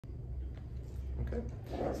Okay,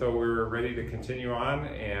 so we're ready to continue on,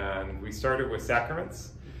 and we started with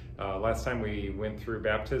sacraments. Last time we went through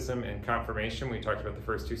baptism and confirmation. We talked about the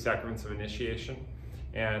first two sacraments of initiation,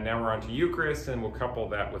 and now we're on to Eucharist, and we'll couple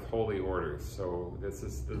that with holy orders. So this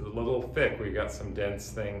is a little thick. We've got some dense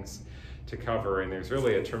things to cover, and there's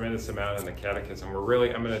really a tremendous amount in the Catechism. I'm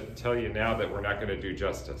going to tell you now that we're not going to do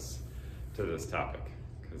justice to this topic,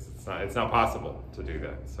 because it's not possible to do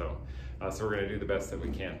that. So we're going to do the best that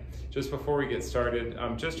we can. Just before we get started,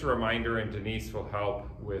 just a reminder, and Denise will help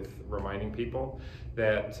with reminding people,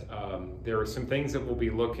 that there are some things that we'll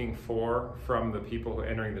be looking for from the people who are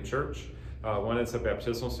entering the church. One is a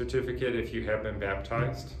baptismal certificate if you have been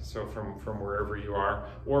baptized, so from wherever you are,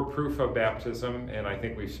 or proof of baptism, and I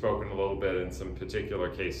think we've spoken a little bit in some particular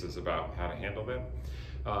cases about how to handle that.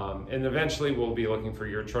 And eventually we'll be looking for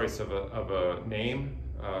your choice of a name,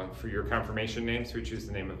 for your confirmation name, so we choose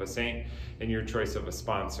the name of a saint, and your choice of a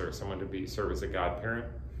sponsor, someone to serve as a godparent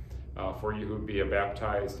for you, who would be a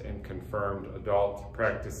baptized and confirmed adult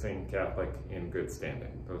practicing Catholic in good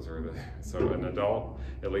standing. Those are so an adult,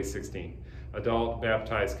 at least 16. Adult,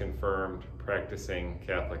 baptized, confirmed, practicing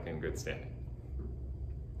Catholic in good standing.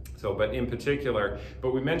 So, but in particular,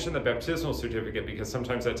 we mentioned the baptismal certificate because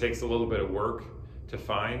sometimes that takes a little bit of work to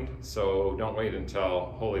find, so don't wait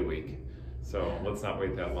until Holy Week. So let's not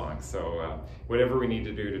wait that long. So whatever we need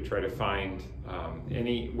to do to try to find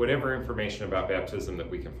whatever information about baptism that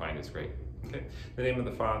we can find is great. Okay. In the name of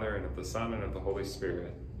the Father, and of the Son, and of the Holy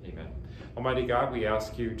Spirit. Amen. Almighty God, we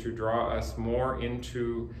ask you to draw us more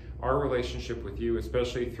into our relationship with you,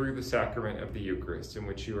 especially through the sacrament of the Eucharist, in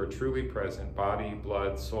which you are truly present, body,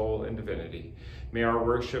 blood, soul, and divinity. May our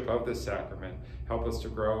worship of this sacrament help us to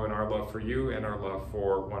grow in our love for you and our love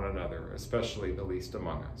for one another, especially the least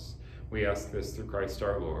among us. We ask this through Christ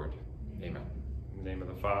our Lord. Amen. In the name of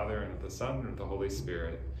the Father, and of the Son, and of the Holy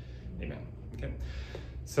Spirit. Amen. Okay.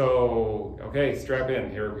 So, okay, strap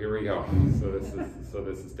in. Here we go. So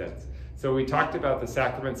this is dense. So we talked about the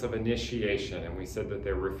sacraments of initiation, and we said that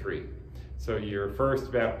there were three. So you're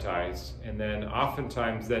first baptized, and then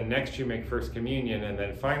oftentimes next you make First Communion, and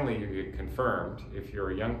then finally you get confirmed if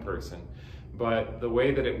you're a young person. But the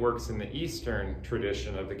way that it works in the Eastern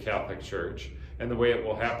tradition of the Catholic Church, and the way it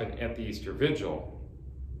will happen at the Easter Vigil,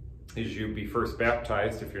 is you be first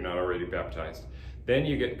baptized if you're not already baptized. Then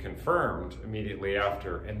you get confirmed immediately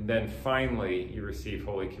after, and then finally you receive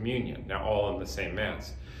Holy Communion, now all in the same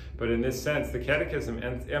Mass. But in this sense, the Catechism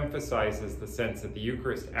emphasizes the sense that the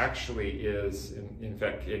Eucharist actually is, in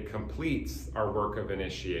fact, it completes our work of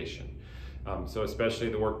initiation. So especially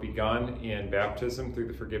the work begun in baptism through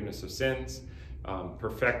the forgiveness of sins,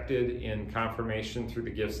 perfected in confirmation through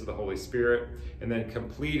the gifts of the Holy Spirit, and then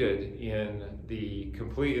completed in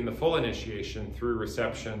the full initiation through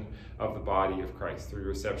reception of the body of Christ, through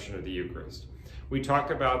reception of the Eucharist. We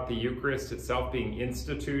talked about the Eucharist itself being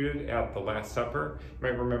instituted at the Last Supper. You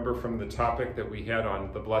might remember from the topic that we had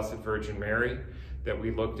on the Blessed Virgin Mary, that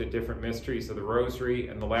we looked at different mysteries of the Rosary,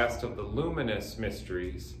 and the last of the luminous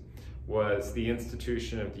mysteries was the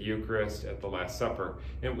institution of the Eucharist at the Last Supper.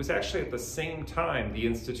 And it was actually at the same time the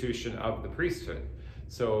institution of the priesthood.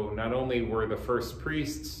 So not only were the first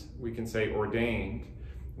priests, we can say, ordained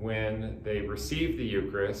when they received the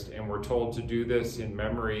Eucharist and were told to do this in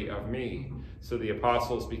memory of me. So the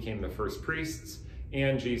apostles became the first priests,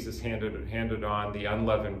 and Jesus handed on the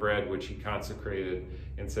unleavened bread, which he consecrated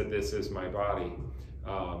and said, "This is my body,"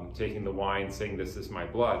 taking the wine, saying, "This is my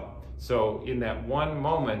blood." So in that one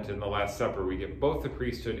moment in the Last Supper, we get both the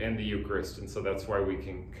priesthood and the Eucharist, and so that's why we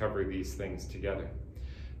can cover these things together.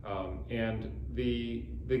 And the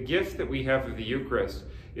gift that we have of the Eucharist,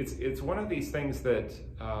 it's one of these things that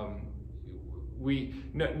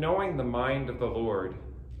knowing the mind of the Lord,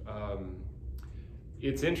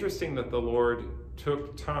 it's interesting that the Lord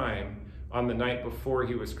took time on the night before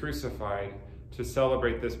he was crucified to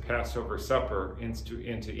celebrate this Passover supper and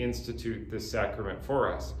to institute this sacrament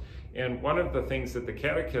for us. And one of the things that the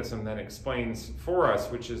Catechism then explains for us,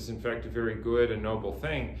 which is in fact a very good and noble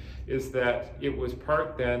thing, is that it was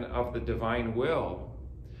part then of the divine will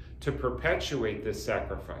to perpetuate this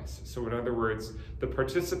sacrifice. So in other words, the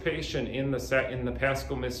participation in the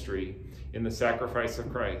Paschal mystery, in the sacrifice of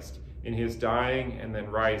Christ, in his dying and then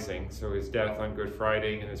rising, so his death on Good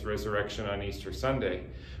Friday and his resurrection on Easter Sunday,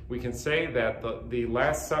 we can say that the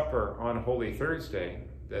Last Supper on Holy Thursday,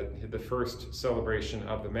 the first celebration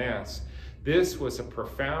of the Mass, this was a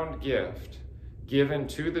profound gift given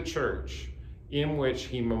to the Church in which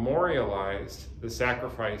he memorialized the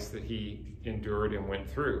sacrifice that he endured and went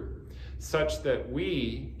through, such that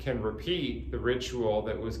we can repeat the ritual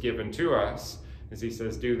that was given to us, as he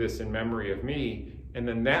says, "Do this in memory of me," And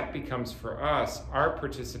then that becomes for us our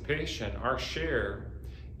participation, our share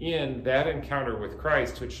in that encounter with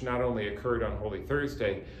Christ, which not only occurred on Holy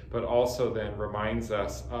Thursday, but also then reminds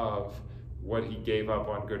us of what he gave up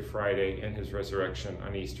on Good Friday and his resurrection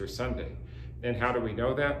on Easter Sunday. And how do we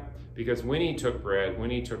know that? Because when he took bread, when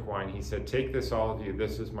he took wine, he said, "Take this, all of you,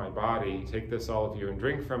 this is my body. Take this, all of you, and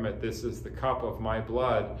drink from it. This is the cup of my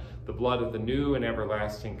blood, the blood of the new and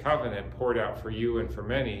everlasting covenant, poured out for you and for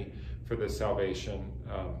many for the salvation,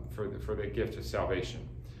 for the gift of salvation."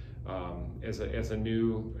 As a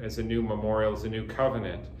new memorial, as a new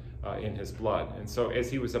covenant in his blood. And so as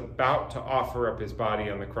he was about to offer up his body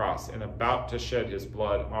on the cross and about to shed his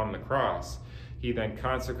blood on the cross, he then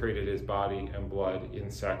consecrated his body and blood in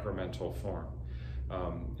sacramental form.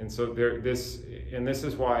 And so this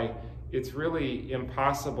is why it's really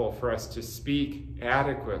impossible for us to speak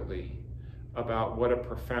adequately about what a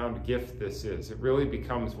profound gift this is. It really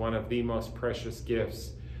becomes one of the most precious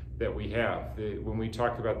gifts that we have. When we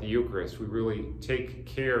talk about the Eucharist, we really take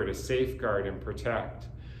care to safeguard and protect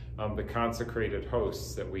the consecrated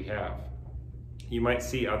hosts that we have. You might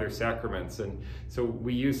see other sacraments, and so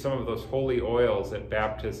we use some of those holy oils at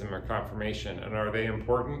baptism or confirmation. And are they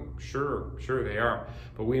important? Sure they are.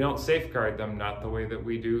 But we don't safeguard them, not the way that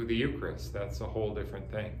we do the Eucharist. That's a whole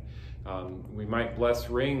different thing. We might bless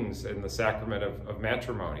rings in the sacrament of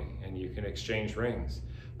matrimony, and you can exchange rings.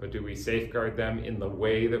 But do we safeguard them in the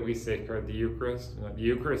way that we safeguard the Eucharist? The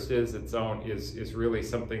Eucharist is really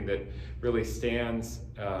something that really stands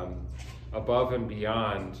above and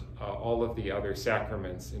beyond all of the other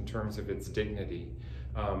sacraments in terms of its dignity.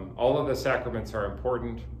 All of the sacraments are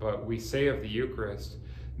important, but we say of the Eucharist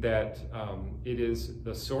that it is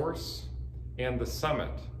the source and the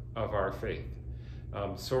summit of our faith.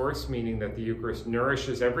 Source meaning that the Eucharist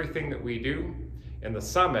nourishes everything that we do, and the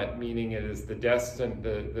summit meaning it is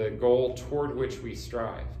the goal toward which we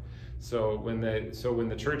strive. So when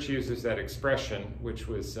the Church uses that expression, which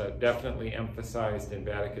was definitely emphasized in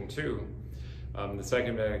Vatican II, the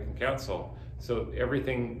Second Vatican Council, so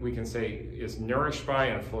everything we can say is nourished by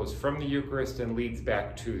and flows from the Eucharist and leads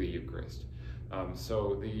back to the Eucharist.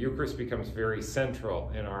 So the Eucharist becomes very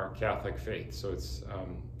central in our Catholic faith. So it's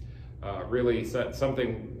really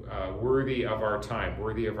something worthy of our time,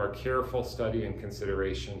 worthy of our careful study and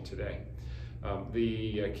consideration today.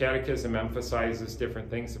 The Catechism emphasizes different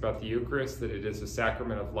things about the Eucharist, that it is a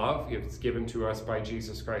sacrament of love. It's given to us by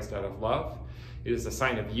Jesus Christ out of love. It is a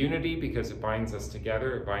sign of unity because it binds us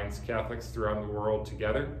together. It binds Catholics throughout the world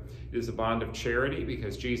together. It is a bond of charity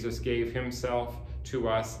because Jesus gave himself to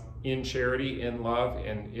us in charity, in love,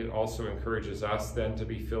 and it also encourages us then to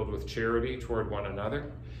be filled with charity toward one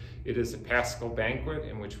another. It is a paschal banquet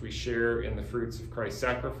in which we share in the fruits of Christ's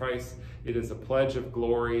sacrifice. It is a pledge of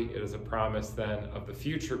glory. It is a promise then of the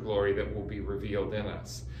future glory that will be revealed in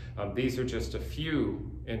us. These are just a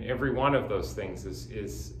few, and every one of those things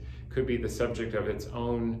could be the subject of its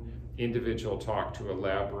own individual talk to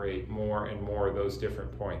elaborate more and more of those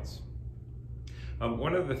different points.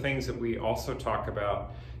 One of the things that we also talk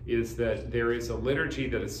about is that there is a liturgy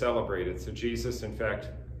that is celebrated. So Jesus, in fact,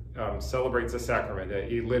 celebrates a sacrament,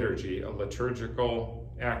 a liturgy, a liturgical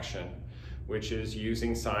action, which is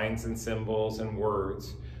using signs and symbols and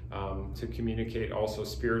words to communicate also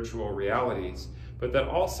spiritual realities. But that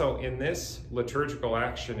also in this liturgical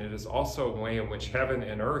action, it is also a way in which heaven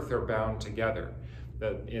and earth are bound together.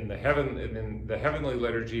 That in the heavenly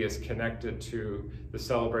liturgy is connected to the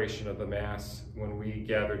celebration of the Mass when we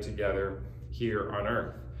gather together here on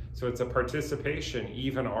earth. So it's a participation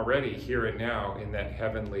even already here and now in that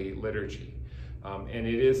heavenly liturgy. And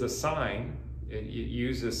it is a sign, it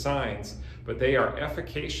uses signs, but they are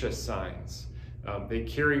efficacious signs. They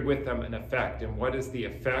carry with them an effect. And what is the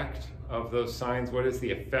effect of those signs? What is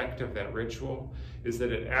the effect of that ritual? Is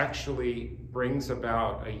that it actually brings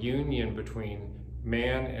about a union between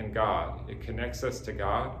man and God. It connects us to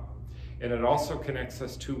God, and it also connects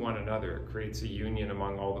us to one another. It creates a union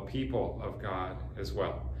among all the people of God as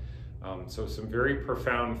well. So some very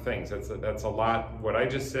profound things. That's a lot. What I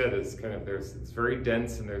just said is it's very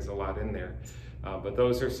dense and there's a lot in there. But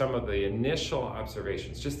those are some of the initial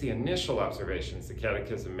observations, just the initial observations the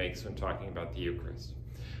Catechism makes when talking about the Eucharist.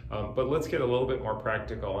 But let's get a little bit more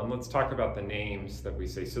practical and let's talk about the names that we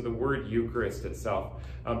say. So the word Eucharist itself,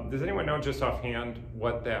 does anyone know just offhand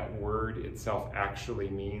what that word itself actually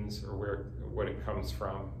means or what it comes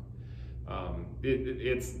from?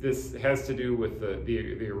 This has to do with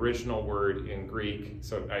the original word in Greek.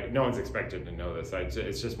 So no one's expected to know this.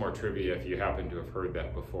 It's just more trivia if you happen to have heard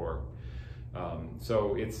that before.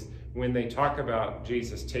 So it's when they talk about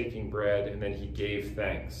Jesus taking bread and then he gave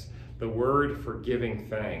thanks. The word for giving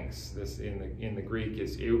thanks, this in the Greek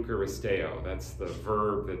is Eucharisteo. That's the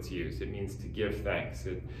verb that's used. It means to give thanks.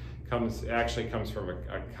 It actually comes from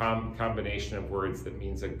a combination of words that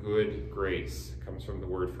means a good grace. It comes from the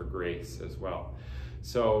word for grace as well.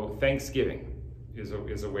 So thanksgiving is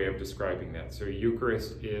a way of describing that. So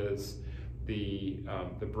Eucharist is the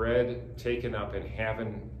bread taken up and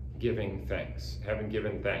having given thanks.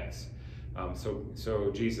 So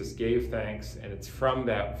Jesus gave thanks, and it's from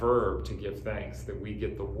that verb to give thanks that we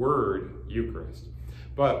get the word Eucharist.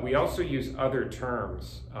 But we also use other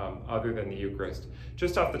terms other than the Eucharist.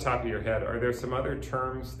 Just off the top of your head, are there some other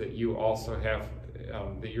terms that you also have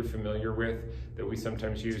that you're familiar with that we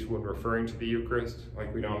sometimes use when referring to the Eucharist?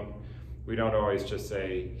 Like we don't always just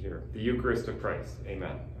say here, the Eucharist of Christ,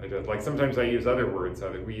 amen. Like sometimes I use other words,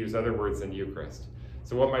 we use other words than Eucharist.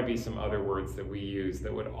 So what might be some other words that we use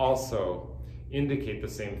that would also indicate the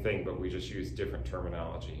same thing, but we just use different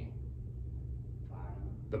terminology?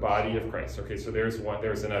 The body of Christ. Okay, so there's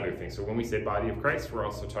another thing. So when we say body of Christ, we're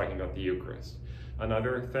also talking about the Eucharist.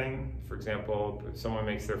 Another thing, for example, if someone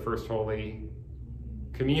makes their first Holy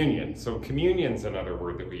Communion. So communion's another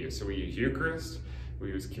word that we use. So we use Eucharist, we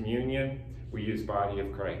use communion, we use body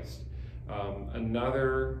of Christ.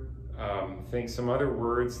 Another thing, some other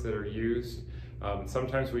words that are used,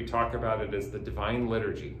 sometimes we talk about it as the divine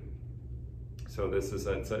liturgy. So this is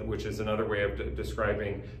which is another way of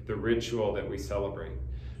describing the ritual that we celebrate.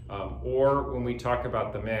 Or when we talk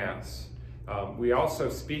about the Mass, we also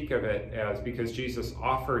speak of it as because Jesus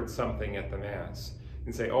offered something at the Mass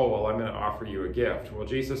and say, oh, well, I'm going to offer you a gift. Well,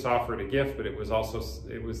 Jesus offered a gift, but it was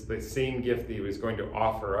the same gift that he was going to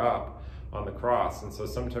offer up on the cross. And so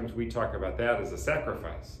sometimes we talk about that as a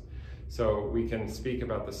sacrifice. So we can speak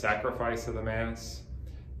about the sacrifice of the Mass,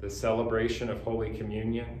 the celebration of Holy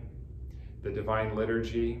Communion, the divine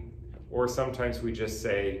liturgy, or sometimes we just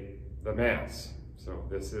say the Mass. So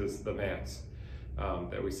this is the Mass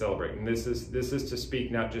that we celebrate. And this is to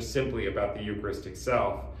speak not just simply about the Eucharist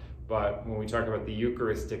itself, but when we talk about the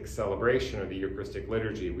Eucharistic celebration or the Eucharistic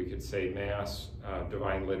liturgy, we could say Mass,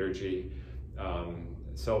 divine liturgy,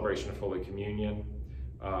 celebration of Holy Communion,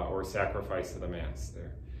 or sacrifice of the Mass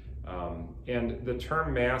there. And the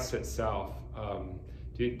term Mass itself,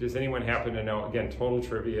 does anyone happen to know, again, total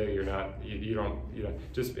trivia,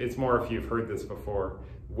 just, it's more if you've heard this before,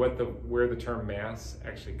 where the term Mass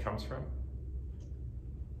actually comes from?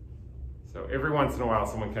 So every once in a while,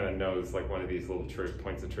 someone kind of knows like one of these little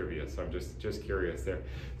points of trivia. So I'm just curious there.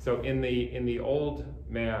 So in the old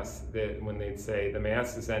Mass, when they'd say the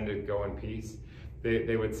Mass is ended, go in peace,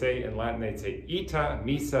 they would say in Latin, they'd say ita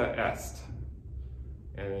missa est.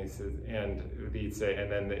 And they'd say,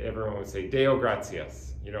 and then everyone would say Deo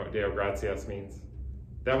gratias. You know what Deo gratias means?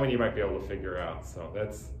 That one you might be able to figure out. So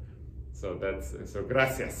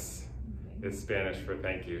gracias is Spanish for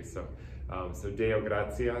thank you. So Deo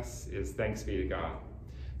gratias is thanks be to God.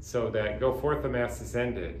 So that go forth, the Mass is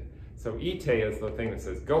ended. So ite is the thing that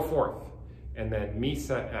says go forth, and then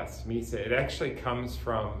missa est. Missa, it actually comes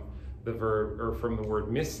from the verb, or from the word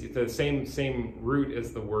missio, the same root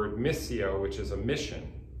as the word missio, which is a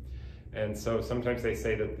mission. And so sometimes they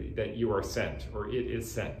say that you are sent, or it is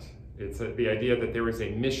sent. It's the idea that there is a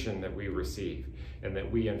mission that we receive, and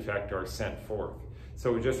that we in fact are sent forth.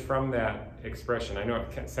 So just from that expression, I know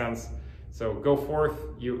it sounds, so go forth,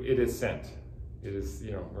 it is sent. It is,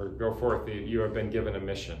 or go forth, you have been given a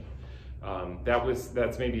mission.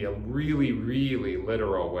 That's maybe a really, really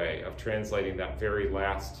literal way of translating that very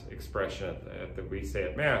last expression that we say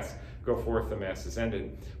at Mass, go forth, the Mass is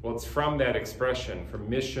ended. Well, it's from that expression, from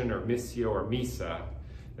mission or missio or missa,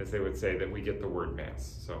 as they would say, that we get the word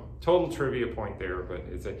Mass. So total trivia point there, but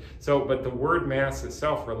but the word Mass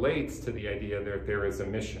itself relates to the idea that there is a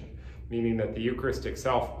mission, meaning that the Eucharist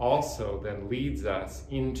itself also then leads us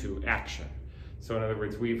into action. So in other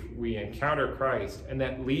words, we encounter Christ, and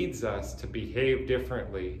that leads us to behave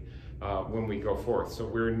differently when we go forth. So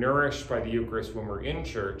we're nourished by the Eucharist when we're in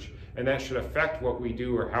church, and that should affect what we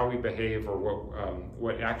do or how we behave or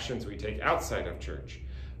what actions we take outside of church.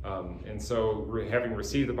 And so having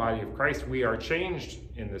received the body of Christ, we are changed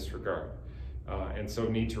in this regard. And so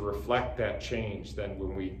need to reflect that change then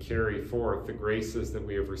when we carry forth the graces that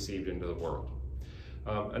we have received into the world.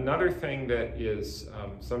 Another thing that is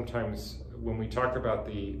sometimes when we talk about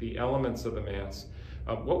the elements of the Mass,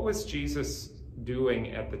 what was Jesus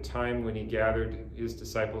doing at the time when he gathered his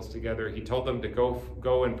disciples together? He told them to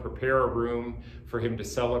go and prepare a room for him to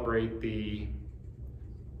celebrate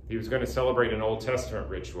he was going to celebrate an Old Testament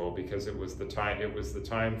ritual because it was the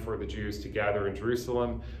time for the Jews to gather in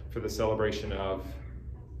Jerusalem for the celebration of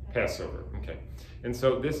Passover. Okay. And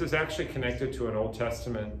so this is actually connected to an Old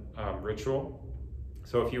Testament ritual.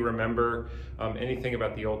 So if you remember anything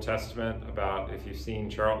about the Old Testament, about if you've seen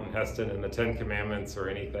Charlton Heston and the Ten Commandments or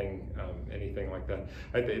anything like that.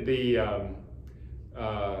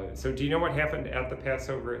 So do you know what happened at the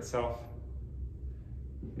Passover itself?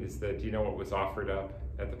 Do you know what was offered up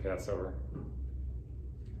at the Passover?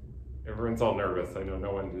 Everyone's all nervous. I know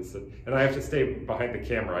no one is, and I have to stay behind the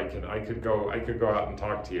camera. I could go out and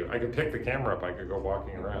talk to you. I could pick the camera up. I could go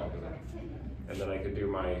walking around, and then I could do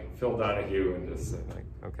my Phil Donahue and just like,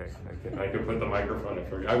 okay, I could put the microphone in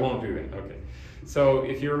for you. I won't do that. Okay. So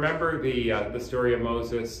if you remember the story of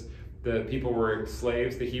Moses, the people were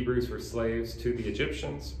slaves. The Hebrews were slaves to the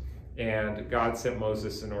Egyptians, and God sent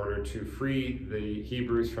Moses in order to free the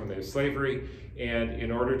Hebrews from their slavery. And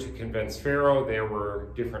in order to convince Pharaoh, there were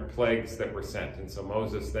different plagues that were sent. And so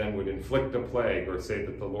Moses then would inflict a plague, or say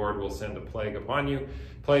that the Lord will send a plague upon you,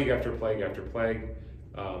 plague after plague after plague.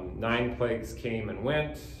 9 plagues came and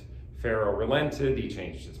went. Pharaoh relented, he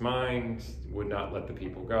changed his mind, would not let the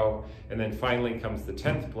people go. And then finally comes the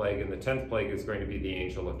 10th plague, and the 10th plague is going to be the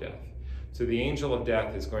angel of death. So the angel of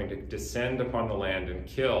death is going to descend upon the land and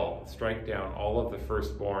strike down all of the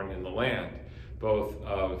firstborn in the land, both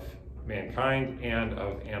of mankind and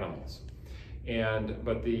of animals.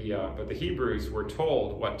 But the Hebrews were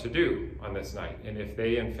told what to do on this night, and if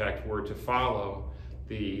they in fact were to follow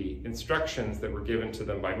the instructions that were given to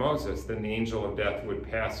them by Moses, then the angel of death would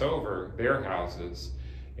pass over their houses.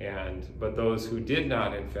 But those who did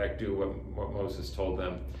not in fact do what Moses told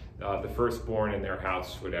them, the firstborn in their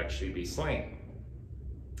house would actually be slain.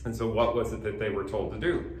 And so what was it that they were told to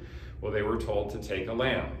do? Well, they were told to take a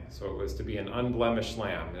lamb. So it was to be an unblemished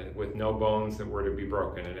lamb with no bones that were to be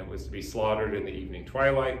broken, and it was to be slaughtered in the evening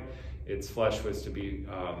twilight. Its flesh was to be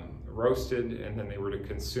roasted, and then they were to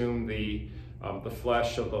consume the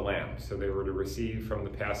flesh of the lamb. So they were to receive from the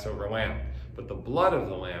Passover lamb. But the blood of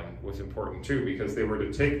the lamb was important too, because they were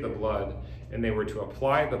to take the blood and they were to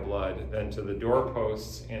apply the blood then to the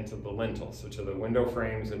doorposts and to the lintels, so to the window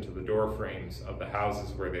frames and to the door frames of the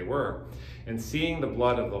houses where they were. And seeing the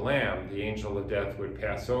blood of the lamb, the angel of death would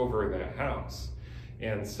pass over that house.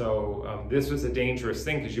 And so this was a dangerous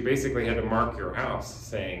thing, because you basically had to mark your house,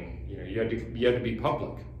 saying, you had to be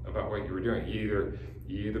public about what you were doing. You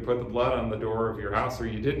either put the blood on the door of your house or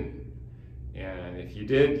you didn't. And if you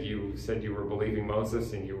did, you said you were believing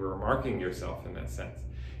Moses and you were marking yourself in that sense.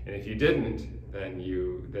 And if you didn't, then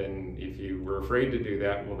if you were afraid to do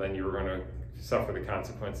that, well, then you were going to suffer the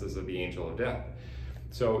consequences of the angel of death.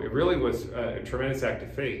 So it really was a tremendous act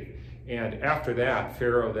of faith. And after that,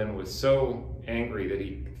 Pharaoh then was so angry that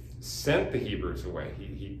he sent the Hebrews away.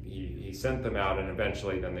 He sent them out, and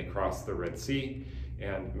eventually then they crossed the Red Sea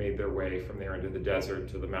and made their way from there into the desert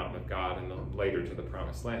to the mountain of God, and then later to the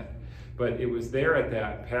promised land. But it was there at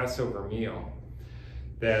that Passover meal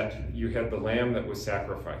that you had the lamb that was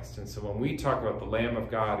sacrificed. And so when we talk about the Lamb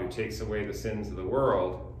of God who takes away the sins of the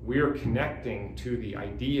world, we are connecting to the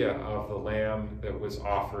idea of the lamb that was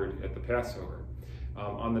offered at the Passover.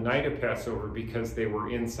 On the night of Passover, because they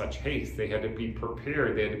were in such haste, they had to be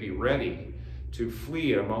prepared, they had to be ready to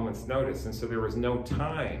flee at a moment's notice. And so there was no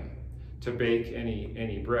time to bake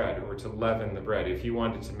any bread or to leaven the bread. If you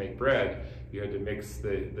wanted to make bread, you had to mix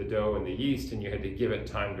the dough and the yeast, and you had to give it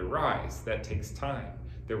time to rise. That takes time.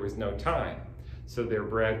 There was no time. So their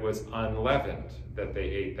bread was unleavened that they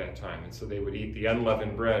ate that time. And so they would eat the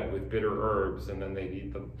unleavened bread with bitter herbs, and then they'd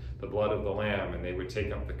eat the blood of the lamb, and they would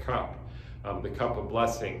take up the cup of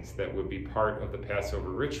blessings that would be part of the Passover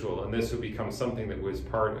ritual. And this would become something that was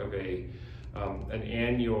part of an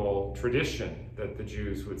annual tradition that the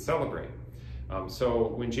Jews would celebrate. So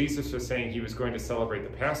when Jesus was saying he was going to celebrate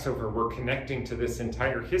the Passover, we're connecting to this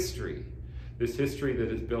entire history, this history that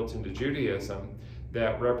is built into Judaism,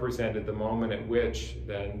 that represented the moment at which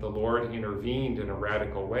then the Lord intervened in a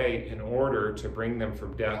radical way in order to bring them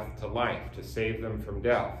from death to life, to save them from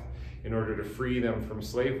death, in order to free them from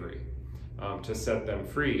slavery, to set them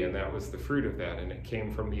free. And that was the fruit of that. And it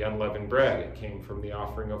came from the unleavened bread. It came from the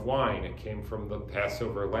offering of wine. It came from the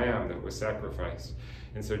Passover lamb that was sacrificed.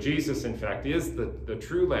 And so Jesus, in fact, is the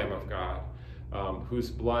true Lamb of God, whose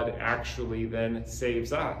blood actually then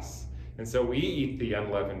saves us. And so we eat the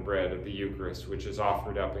unleavened bread of the Eucharist, which is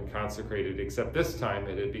offered up and consecrated, except this time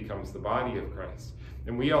it becomes the body of Christ.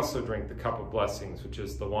 And we also drink the cup of blessings, which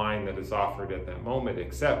is the wine that is offered at that moment,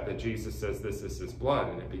 except that Jesus says this is his blood,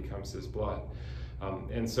 and it becomes his blood.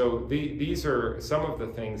 And so these are some of the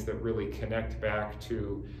things that really connect back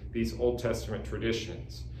to these Old Testament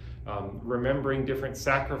traditions. remembering different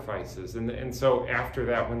sacrifices. And so after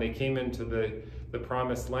that, when they came into the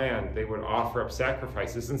promised land, they would offer up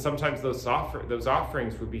sacrifices. And sometimes those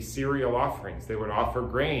offerings would be cereal offerings. They would offer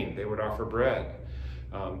grain, they would offer bread.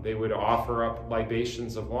 They would offer up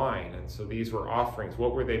libations of wine. And so these were offerings.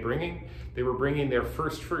 What were they bringing? They were bringing their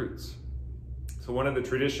first fruits. So one of the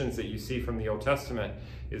traditions that you see from the Old Testament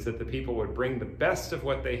is that the people would bring the best of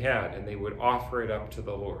what they had and they would offer it up to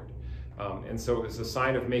the Lord. And so it was a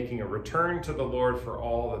sign of making a return to the Lord for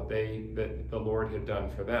all that the Lord had done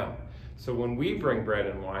for them. So when we bring bread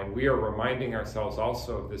and wine, we are reminding ourselves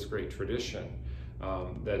also of this great tradition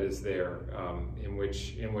that is there, in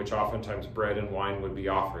which oftentimes bread and wine would be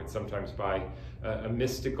offered, sometimes by a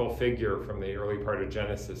mystical figure from the early part of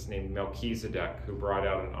Genesis named Melchizedek, who brought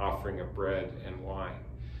out an offering of bread and wine.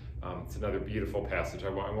 It's another beautiful passage. I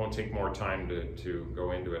won't take more time to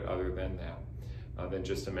go into it other than that, than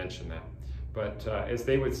just to mention that. But as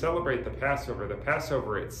they would celebrate the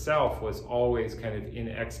Passover itself was always kind of in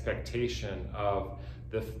expectation of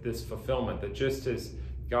this fulfillment, that just as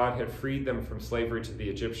God had freed them from slavery to the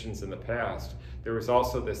Egyptians in the past, there was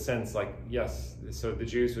also this sense like, yes, so the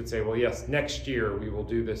Jews would say, well, yes, next year we will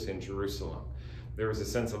do this in Jerusalem. There was a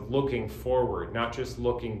sense of looking forward, not just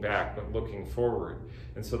looking back, but looking forward.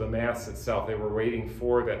 And so the Mass itself, they were waiting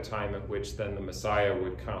for that time at which then the Messiah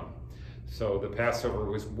would come. So the Passover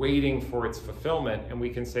was waiting for its fulfillment, and we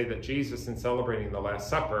can say that Jesus, in celebrating the Last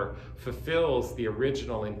Supper, fulfills the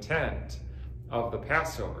original intent of the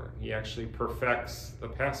Passover. He actually perfects the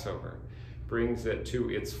Passover, brings it to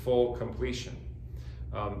its full completion.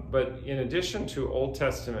 But in addition to Old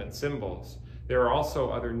Testament symbols, there are also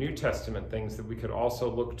other New Testament things that we could also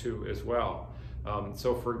look to as well.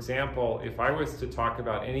 So for example, if I was to talk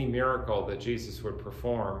about any miracle that Jesus would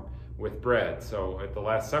perform with bread, so at the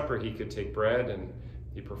Last Supper he could take bread and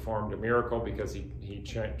he performed a miracle because he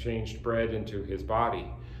changed bread into his body.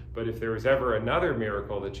 But if there was ever another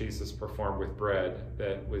miracle that Jesus performed with bread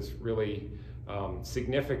that was really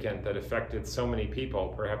significant, that affected so many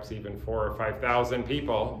people, perhaps even 4,000 or 5,000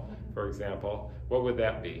 people, for example, what would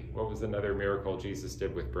that be? What was another miracle Jesus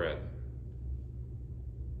did with bread?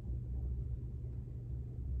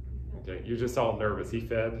 Okay, you're just all nervous. He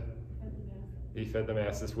fed the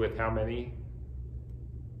masses with how many?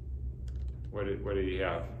 What did he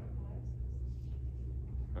have?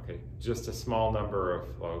 Okay, just a small number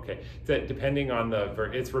of, okay. Depending on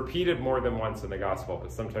it's repeated more than once in the gospel,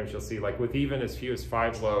 but sometimes you'll see like with even as few as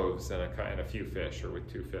 5 loaves and a few fish, or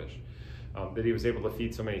with 2 fish, that he was able to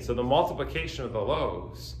feed so many. So the multiplication of the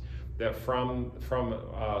loaves, that from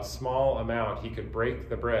a small amount he could break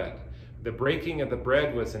the bread. The breaking of the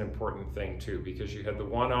bread was an important thing too, because you had the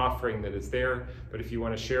one offering that is there, but if you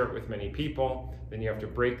want to share it with many people, then you have to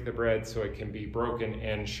break the bread so it can be broken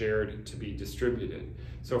and shared to be distributed.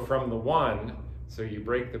 So from the one, so you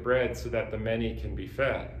break the bread so that the many can be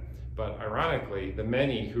fed. But ironically, the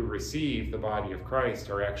many who receive the body of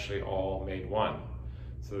Christ are actually all made one.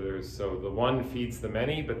 So the one feeds the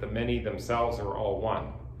many, but the many themselves are all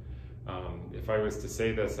one. If I was to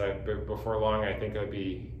say this before long, I think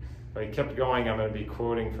if I kept going, I'm going to be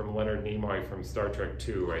quoting from Leonard Nimoy from Star Trek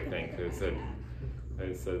II, I think.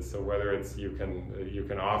 It says, so whether it's you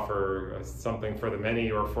can offer something for the many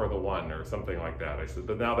or for the one, or something like that. I said,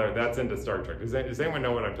 but now that's into Star Trek. Does anyone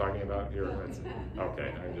know what I'm talking about here?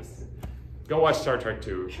 Okay, go watch Star Trek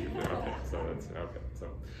II. Okay, so that's okay. So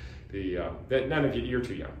none of you, you're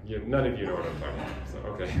too young. None of you know what I'm talking about. So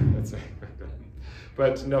okay, that's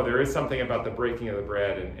but no, there is something about the breaking of the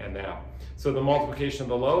bread and that. So the multiplication of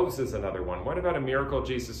the loaves is another one. What about a miracle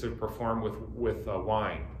Jesus would perform with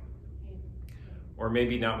wine? Or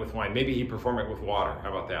maybe not with wine. Maybe he performed it with water. How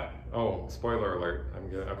about that? Oh, spoiler alert. I'm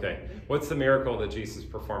good. Okay. What's the miracle that Jesus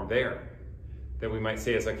performed there that we might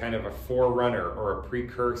say is a kind of a forerunner or a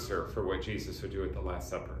precursor for what Jesus would do at the Last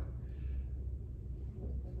Supper?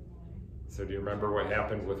 So do you remember what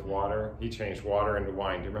happened with water? He changed water into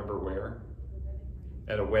wine. Do you remember where?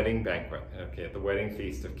 At a wedding banquet. Okay, at the wedding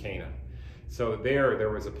feast of Cana. So there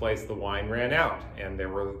was a place the wine ran out, and there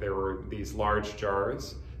were these large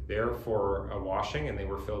jars there for a washing, and they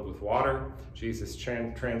were filled with water. Jesus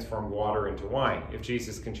transformed water into wine. If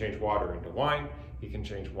Jesus can change water into wine, he can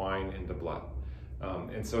change wine into blood.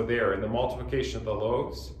 And so there, in the multiplication of the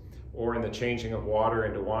loaves, or in the changing of water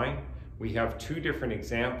into wine, we have 2 different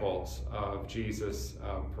examples of Jesus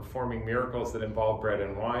performing miracles that involve bread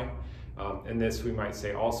and wine. And this, we might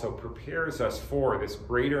say, also prepares us for this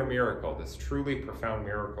greater miracle, this truly profound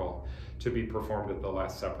miracle to be performed at the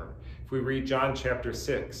Last Supper. If we read John chapter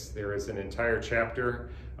 6, there is an entire chapter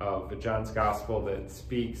of John's Gospel that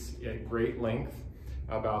speaks at great length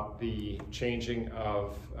about the changing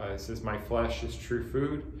of, it says, my flesh is true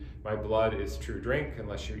food, my blood is true drink.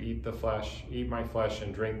 Unless you eat my flesh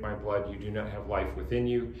and drink my blood, you do not have life within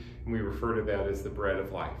you. And we refer to that as the bread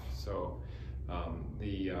of life. So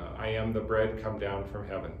I am the bread come down from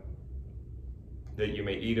heaven, that you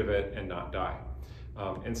may eat of it and not die.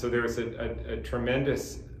 And so there's a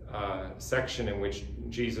tremendous section in which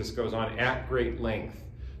Jesus goes on at great length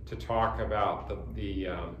to talk about the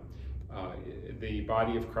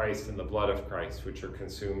body of Christ and the blood of Christ, which are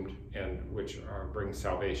consumed and which bring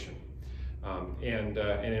salvation. And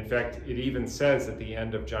in fact, it even says at the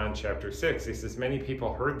end of John chapter 6, he says, many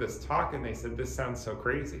people heard this talk and they said, this sounds so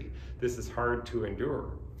crazy. This is hard to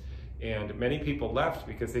endure. And many people left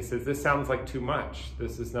because they said, this sounds like too much.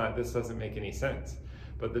 This doesn't make any sense.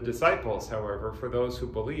 But the disciples, however, for those who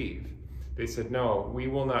believe, they said, no, we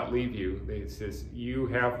will not leave you. They says, you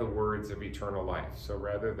have the words of eternal life. So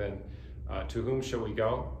rather than, to whom shall we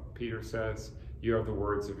go? Peter says, you have the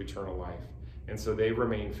words of eternal life. And so they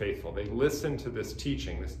remain faithful. They listen to this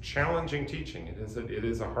teaching, this challenging teaching. It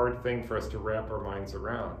is a hard thing for us to wrap our minds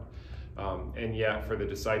around. And yet for the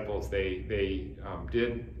disciples, they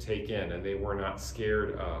did take in, and they were not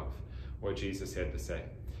scared of what Jesus had to say.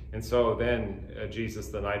 And so then Jesus,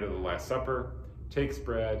 the night of the Last Supper, takes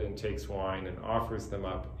bread and takes wine and offers them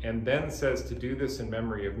up, and then says to do this in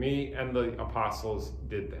memory of me, and the apostles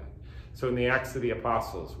did that. So in the Acts of the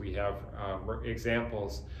Apostles, we have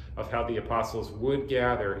examples of how the apostles would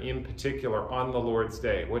gather, in particular on the Lord's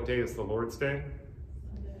Day. What day is the Lord's Day?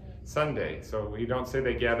 Sunday. So we don't say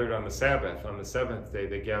they gathered on the Sabbath. On the seventh day,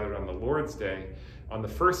 they gathered on the Lord's Day, on the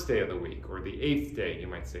first day of the week, or the eighth day, you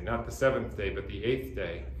might say. Not the seventh day, but the eighth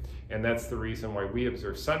day. And that's the reason why we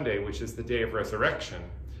observe Sunday, which is the day of resurrection,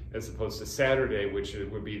 as opposed to Saturday, which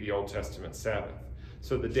would be the Old Testament Sabbath.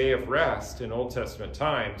 So the day of rest in Old Testament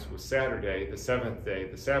times was Saturday, the seventh day,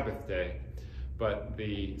 the Sabbath day. But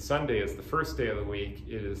the Sunday is the first day of the week.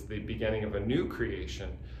 It is the beginning of a new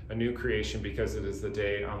creation because it is the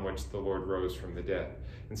day on which the Lord rose from the dead.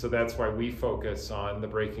 And so that's why we focus on the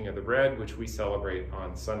breaking of the bread, which we celebrate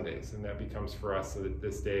on Sundays. And that becomes for us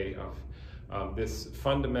this day of this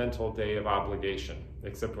fundamental day of obligation,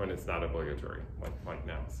 except when it's not obligatory, like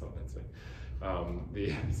now. So that's it.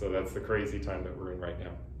 So that's the crazy time that we're in right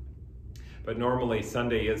now. But normally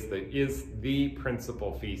Sunday is the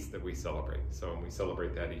principal feast that we celebrate. So we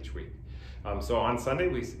celebrate that each week. So on Sunday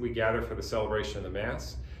we gather for the celebration of the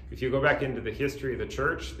Mass. If you go back into the history of the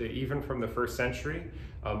church, even from the first century,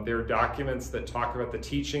 there are documents that talk about the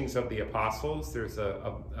teachings of the apostles. There's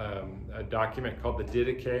a document called the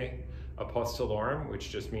Didache Apostolorum,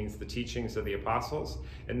 which just means the teachings of the apostles.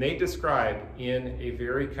 And they describe in a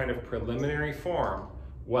very kind of preliminary form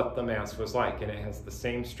what the Mass was like. And it has the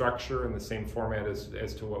same structure and the same format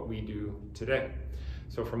as to what we do today.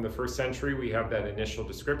 So from the first century, we have that initial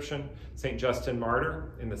description. St. Justin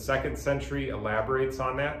Martyr in the second century elaborates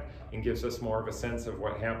on that and gives us more of a sense of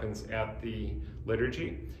what happens at the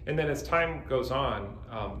liturgy. And then as time goes on,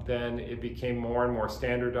 then it became more and more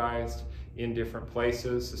standardized in different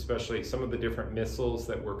places, especially some of the different missals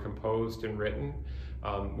that were composed and written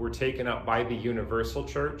were taken up by the Universal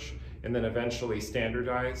Church and then eventually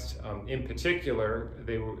standardized. In particular,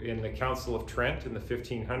 they were in the Council of Trent in the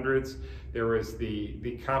 1500s. There was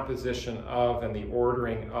the composition of and the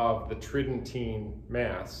ordering of the Tridentine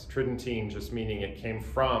Mass. Tridentine just meaning it came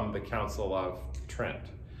from the Council of Trent.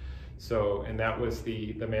 So, and that was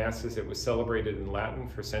the Mass as it was celebrated in Latin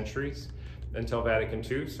for centuries until Vatican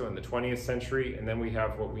II, so in the 20th century. And then we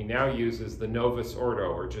have what we now use as the Novus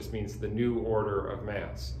Ordo, or just means the new order of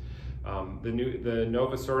Mass. The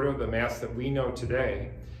Novus Ordo, the Mass that we know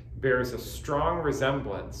today, bears a strong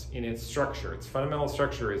resemblance in its structure. Its fundamental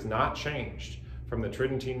structure is not changed from the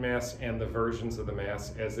Tridentine Mass and the versions of the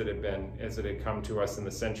Mass as it had come to us in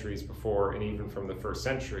the centuries before, and even from the first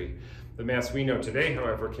century. The Mass we know today,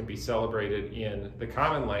 however, can be celebrated in the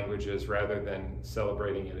common languages rather than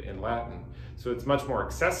celebrating it in Latin. So it's much more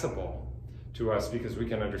accessible to us because we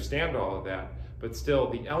can understand all of that, but still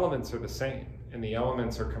the elements are the same. And the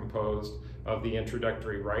elements are composed of the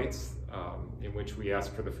introductory rites in which we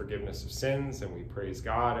ask for the forgiveness of sins and we praise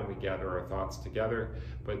God and we gather our thoughts together.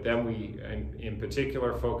 But then we, in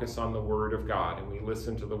particular, focus on the Word of God and we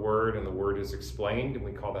listen to the Word and the Word is explained and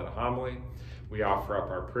we call that a homily. We offer up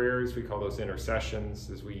our prayers, we call those intercessions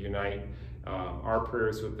as we unite our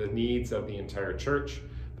prayers with the needs of the entire church.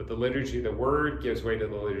 But the liturgy of the Word gives way to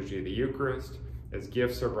the liturgy of the Eucharist. As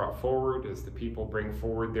gifts are brought forward, as the people bring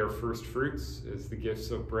forward their first fruits, as the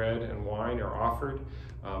gifts of bread and wine are offered,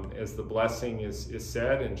 as the blessing is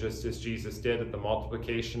said, and just as Jesus did at the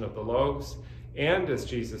multiplication of the loaves, And as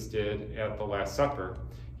Jesus did at the Last Supper,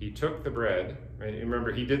 he took the bread, right?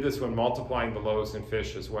 Remember, he did this when multiplying the loaves and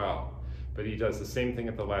fish as well, but he does the same thing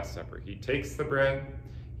at the Last Supper. He takes the bread,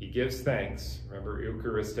 he gives thanks, remember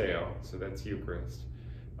Eucharisteo, so that's Eucharist.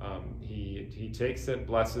 He takes it,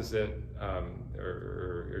 blesses it,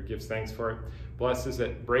 or gives thanks for it, blesses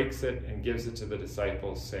it, breaks it, and gives it to the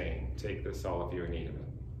disciples, saying, "Take this, all of you, and eat of it."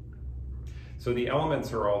 So the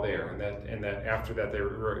elements are all there, and that after that they're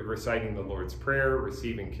reciting the Lord's Prayer,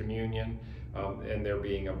 receiving communion, and there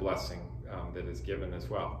being a blessing that is given as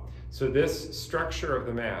well. So this structure of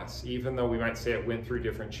the Mass, even though we might say it went through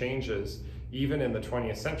different changes, even in the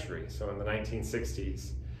 20th century, so in the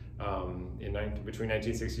 1960s, between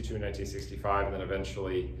 1962 and 1965, and then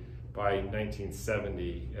eventually by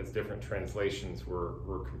 1970 as different translations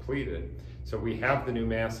were completed. So we have the new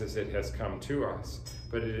Mass as it has come to us,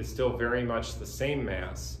 but it is still very much the same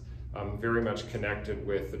Mass, very much connected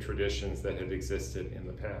with the traditions that had existed in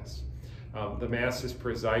the past. The Mass is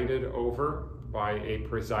presided over by a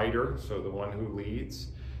presider, so the one who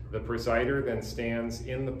leads. The presider then stands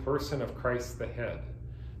in the person of Christ the head.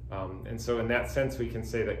 And so in that sense, we can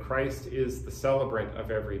say that Christ is the celebrant of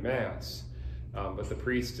every Mass, but the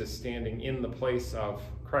priest is standing in the place of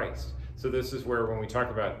Christ. So this is where when we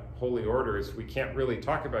talk about holy orders, we can't really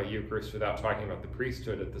talk about Eucharist without talking about the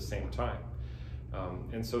priesthood at the same time.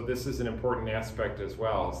 And so this is an important aspect as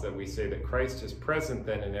well, is that we say that Christ is present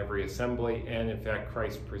then in every assembly, and in fact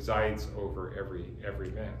Christ presides over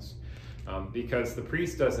every Mass. Because the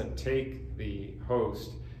priest doesn't take the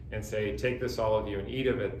host and say, "Take this, all of you, and eat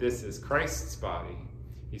of it. This is Christ's body."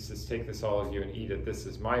 He says, "Take this, all of you, and eat it. This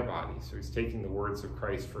is my body." So he's taking the words of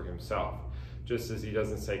Christ for himself. Just as he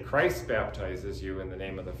doesn't say, "Christ baptizes you in the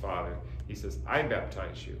name of the Father." He says, "I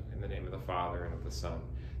baptize you in the name of the Father and of the Son."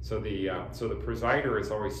 So the presider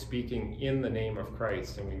is always speaking in the name of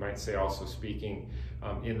Christ, and we might say also speaking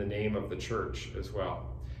in the name of the church as well.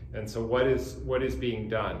 And so what is being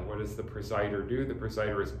done? What does the presider do? The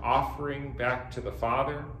presider is offering back to the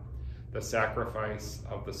Father the sacrifice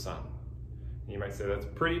of the Son. And you might say that's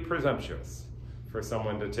pretty presumptuous for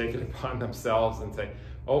someone to take it upon themselves and say,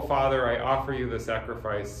 "Oh Father, I offer you the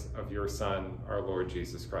sacrifice of your Son, our Lord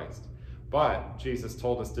Jesus Christ." But Jesus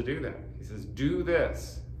told us to do that. He says, "Do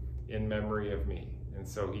this in memory of me." And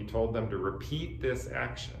so he told them to repeat this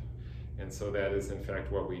action. And so that is in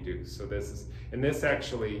fact what we do. So this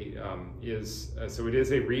actually so it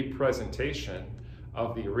is a representation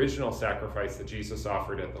of the original sacrifice that Jesus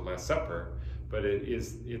offered at the Last Supper, but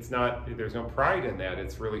it's not, there's no pride in that.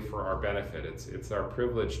 It's really for our benefit. It's our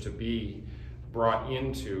privilege to be brought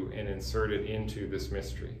into and inserted into this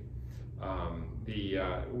mystery.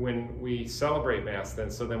 When we celebrate Mass, then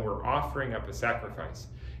we're offering up a sacrifice.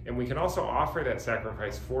 And we can also offer that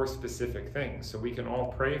sacrifice for specific things. So we can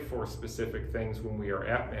all pray for specific things when we are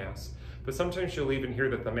at Mass. But sometimes you'll even hear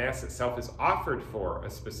that the Mass itself is offered for a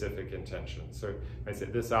specific intention. So I say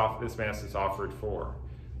this Mass is offered for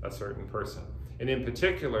a certain person. And in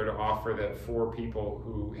particular, to offer that for people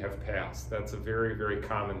who have passed. That's a very, very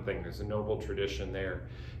common thing. There's a noble tradition there.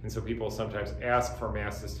 And so people sometimes ask for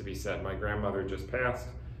Masses to be said. My grandmother just passed,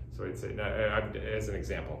 so I'd say, as an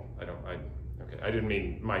example, I didn't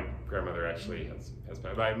mean my grandmother actually has passed.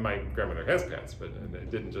 My grandmother has passed, but it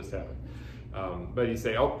didn't just happen. But you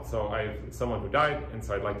say, "Oh, so I have someone who died, and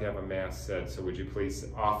so I'd like to have a Mass said, so would you please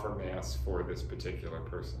offer Mass for this particular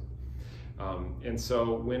person?" And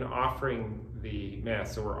so when offering the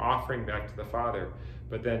Mass, so we're offering back to the Father,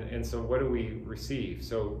 and so what do we receive?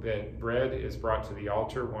 So that bread is brought to the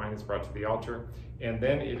altar, wine is brought to the altar, and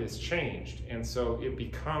then it is changed. And so it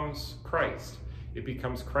becomes Christ. It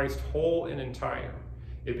becomes Christ whole and entire.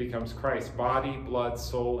 It becomes Christ, body, blood,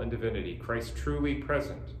 soul, and divinity. Christ truly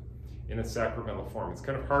present in a sacramental form. It's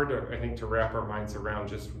kind of hard, I think, to wrap our minds around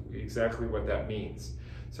just exactly what that means.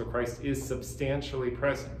 So Christ is substantially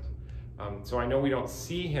present. So I know we don't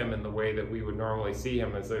see him in the way that we would normally see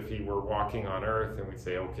him, as if he were walking on earth and we'd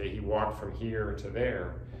say, okay, he walked from here to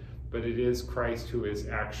there. But it is Christ who is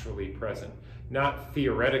actually present. Not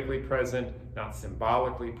theoretically present, not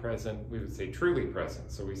symbolically present, we would say truly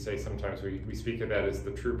present. So we say sometimes we speak of that as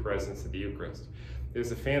the true presence of the Eucharist.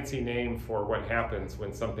 There's a fancy name for what happens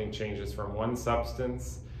when something changes from one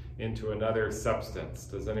substance into another substance.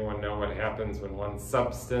 Does anyone know what happens when one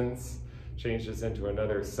substance changes into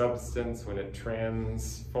another substance, when it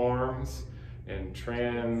transforms and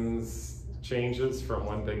changes from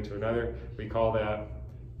one thing to another? We call that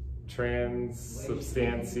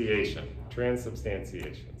transubstantiation.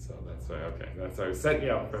 Transubstantiation. So that's why, okay, that's why I was setting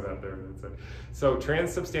you up for that there. So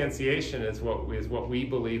transubstantiation is what we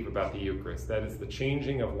believe about the Eucharist. That is the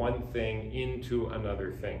changing of one thing into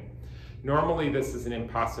another thing. Normally this is an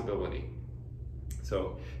impossibility.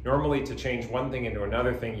 So normally to change one thing into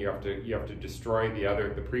another thing, you have to destroy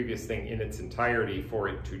the previous thing in its entirety for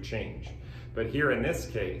it to change. But here in this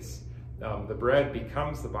case, the bread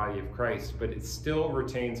becomes the body of Christ, but it still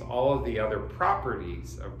retains all of the other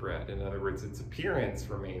properties of bread. In other words, its appearance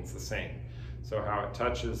remains the same. So how it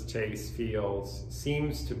touches, tastes, feels,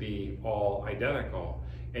 seems to be all identical,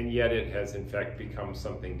 and yet it has in fact become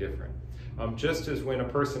something different. Just as when a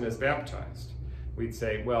person is baptized, we'd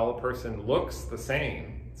say, well, a person looks the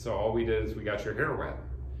same, so all we did is we got your hair wet.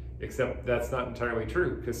 Except that's not entirely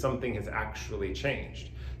true, because something has actually changed.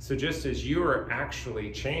 So just as you are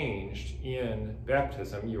actually changed in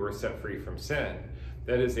baptism, you are set free from sin.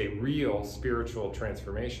 That is a real spiritual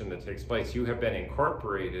transformation that takes place. You have been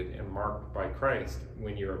incorporated and marked by Christ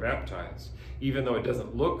when you are baptized. Even though it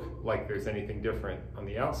doesn't look like there's anything different on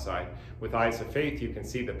the outside, with eyes of faith, you can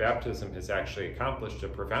see that baptism has actually accomplished a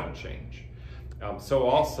profound change. So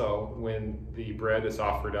also, when the bread is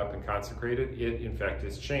offered up and consecrated, it in fact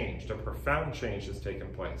is changed. A profound change has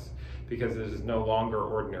taken place because it is no longer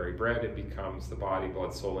ordinary bread. It becomes the body,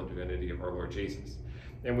 blood, soul, and divinity of our Lord Jesus.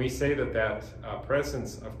 And we say that that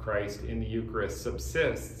presence of Christ in the Eucharist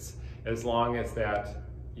subsists as long as that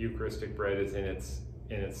Eucharistic bread is in its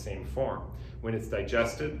same form. When it's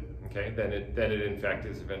digested, okay, then it in fact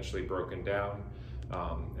is eventually broken down.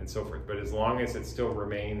 And so forth. But as long as it still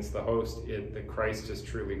remains the host, the Christ is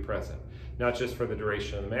truly present. Not just for the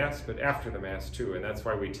duration of the Mass, but after the Mass too. And that's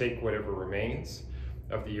why we take whatever remains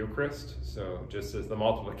of the Eucharist. So just as the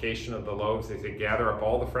multiplication of the loaves, they say, gather up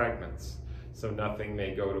all the fragments so nothing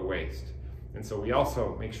may go to waste. And so we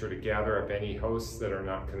also make sure to gather up any hosts that are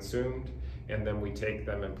not consumed, and then we take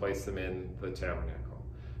them and place them in the tabernacle.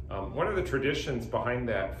 One of the traditions behind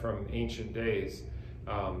that from ancient days,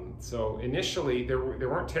 so initially there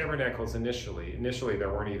weren't tabernacles initially. Initially there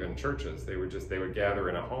weren't even churches. They would gather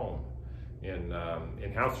in a home,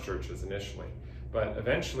 in house churches initially. But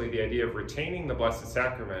eventually the idea of retaining the Blessed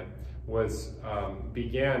Sacrament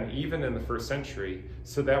began even in the first century.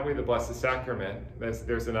 So that way the Blessed Sacrament,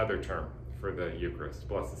 there's another term for the Eucharist,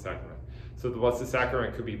 Blessed Sacrament. So the Blessed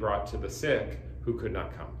Sacrament could be brought to the sick who could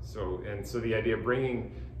not come. So the idea of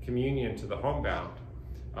bringing communion to the homebound,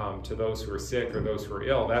 to those who are sick or those who are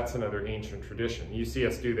ill, that's another ancient tradition. You see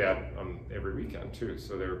us do that every weekend too.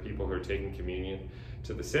 So there are people who are taking communion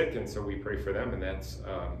to the sick, and so we pray for them, and that's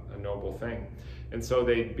a noble thing. And so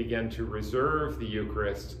they began to reserve the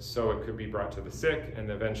Eucharist so it could be brought to the sick, and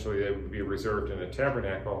eventually they would be reserved in a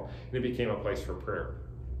tabernacle, and it became a place for prayer.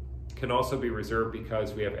 It can also be reserved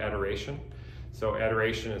because we have adoration. So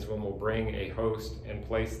adoration is when we'll bring a host and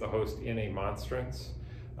place the host in a monstrance.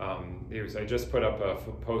 I just put up a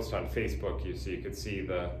post on Facebook, so you could see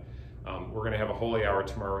we're going to have a holy hour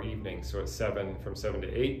tomorrow evening. So at from 7 to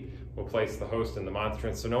 8, we'll place the host in the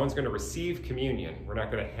monstrance. So no one's going to receive communion. We're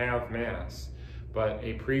not going to have Mass, but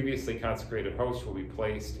a previously consecrated host will be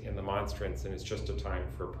placed in the monstrance, and it's just a time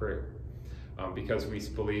for prayer. Because we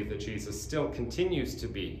believe that Jesus still continues to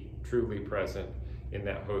be truly present in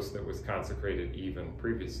that host that was consecrated even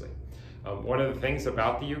previously. One of the things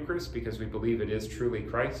about the Eucharist, because we believe it is truly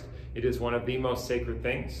Christ, it is one of the most sacred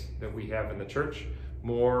things that we have in the Church,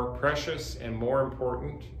 more precious and more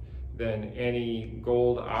important than any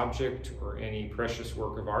gold object or any precious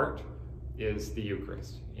work of art is the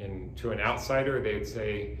Eucharist. To an outsider, they'd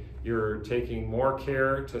say, you're taking more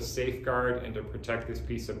care to safeguard and to protect this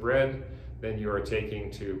piece of bread than you are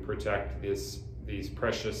taking to protect these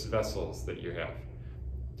precious vessels that you have.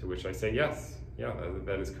 To which I say, yes. Yeah,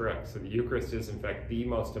 that is correct. So the Eucharist is in fact the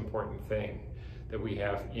most important thing that we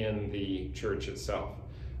have in the Church itself.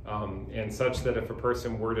 And such that if a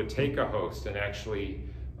person were to take a host and actually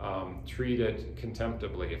treat it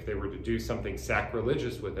contemptibly, if they were to do something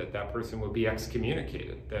sacrilegious with it, that person would be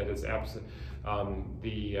excommunicated. That is absolute.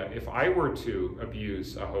 If I were to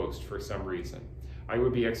abuse a host for some reason, I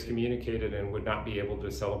would be excommunicated and would not be able to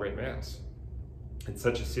celebrate Mass. It's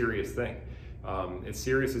such a serious thing. It's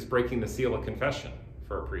serious as breaking the seal of confession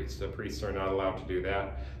for a priest. Priests are not allowed to do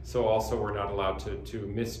that. So also we're not allowed to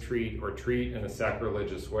mistreat or treat in a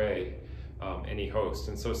sacrilegious way any host.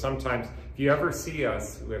 And so sometimes if you ever see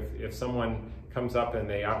us, if someone comes up and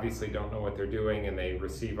they obviously don't know what they're doing and they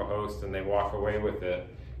receive a host and they walk away with it,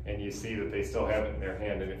 and you see that they still have it in their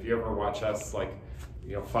hand, and if you ever watch us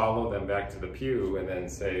follow them back to the pew and then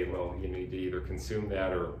say, well, you need to either consume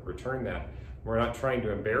that or return that, we're not trying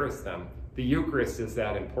to embarrass them. The Eucharist is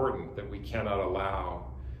that important that we cannot allow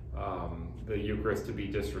the Eucharist to be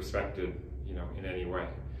disrespected, in any way.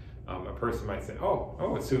 A person might say,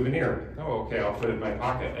 oh, a souvenir. Oh, okay, I'll put it in my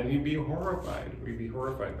pocket. And you'd be horrified. We'd be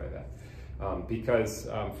horrified by that. because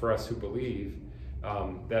for us who believe,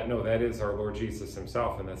 that is our Lord Jesus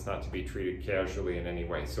himself, and that's not to be treated casually in any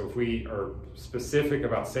way. So if we are specific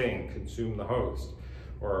about saying consume the host,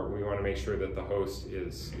 or we want to make sure that the host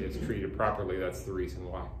is treated properly, that's the reason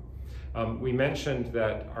why. We mentioned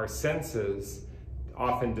that our senses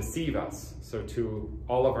often deceive us. So to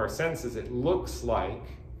all of our senses, it looks like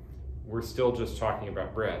we're still just talking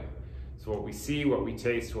about bread. So what we see, what we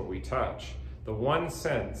taste, what we touch. The one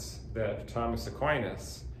sense that Thomas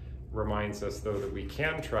Aquinas reminds us, though, that we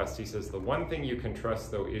can trust, he says, the one thing you can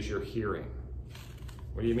trust, though, is your hearing.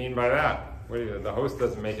 What do you mean by that? The host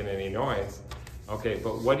doesn't make any noise. Okay,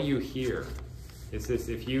 but what do you hear? It's this,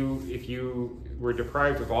 if you were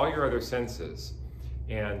deprived of all your other senses,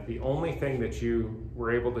 and the only thing that you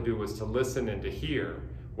were able to do was to listen and to hear,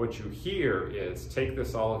 what you hear is, take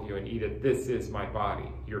this, all of you, and eat it. This is my body.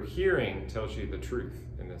 Your hearing tells you the truth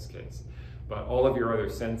in this case, but all of your other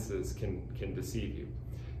senses can deceive you.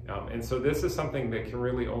 And so this is something that can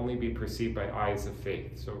really only be perceived by eyes of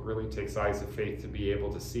faith. So it really takes eyes of faith to be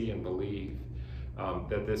able to see and believe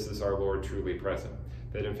that this is our Lord truly present.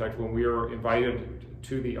 That in fact, when we are invited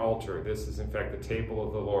to the altar, this is in fact the table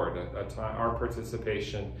of the Lord, our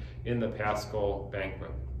participation in the Paschal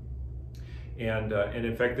banquet. And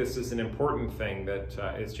in fact, this is an important thing that,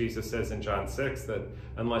 as Jesus says in John 6, that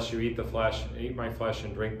unless you eat my flesh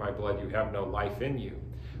and drink my blood, you have no life in you.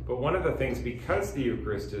 But one of the things, because the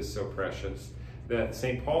Eucharist is so precious, that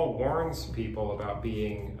St. Paul warns people about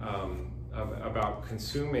being, about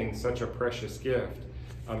consuming such a precious gift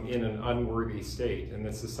in an unworthy state. And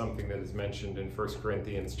this is something that is mentioned in 1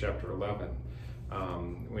 Corinthians chapter 11,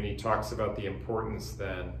 when he talks about the importance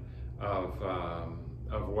then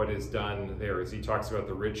of what is done there. As he talks about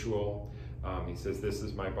the ritual, he says, this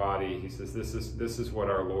is my body. He says, this is what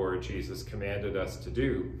our Lord Jesus commanded us to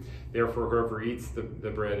do. Therefore, whoever eats the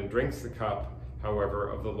bread and drinks the cup, however,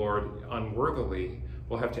 of the Lord unworthily,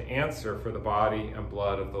 will have to answer for the body and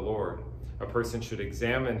blood of the Lord. A person should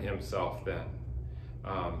examine himself then,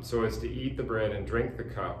 so as to eat the bread and drink the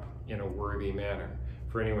cup in a worthy manner.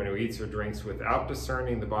 For anyone who eats or drinks without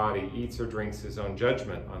discerning the body eats or drinks his own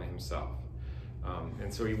judgment on himself.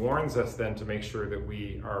 And so he warns us then to make sure that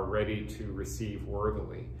we are ready to receive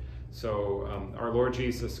worthily. So our Lord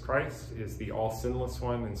Jesus Christ is the all-sinless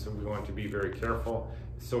one, and so we want to be very careful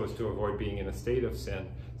so as to avoid being in a state of sin.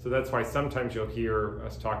 So that's why sometimes you'll hear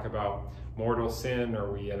us talk about mortal sin,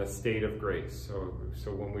 or we in a state of grace.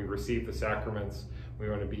 So when we receive the sacraments, we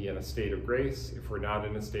want to be in a state of grace. If we're not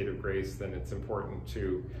in a state of grace, then it's important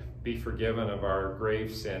to be forgiven of our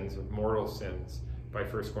grave sins, of mortal sins, by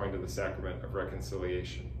first going to the sacrament of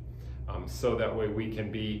reconciliation. So that way we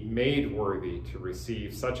can be made worthy to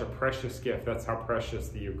receive such a precious gift. That's how precious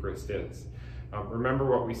the Eucharist is. Remember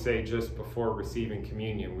what we say just before receiving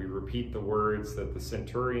communion. We repeat the words that the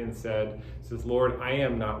centurion said. It says, Lord, I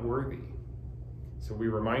am not worthy. So we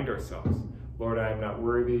remind ourselves, Lord, I am not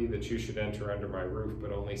worthy that you should enter under my roof,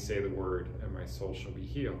 but only say the word and my soul shall be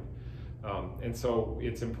healed. And so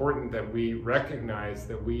it's important that we recognize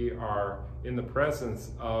that we are in the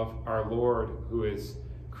presence of our Lord, who has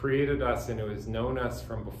created us and who has known us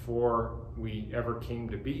from before we ever came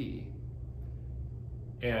to be.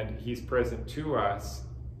 And he's present to us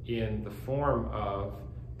in the form of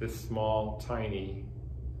this small, tiny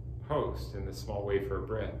host and this small wafer of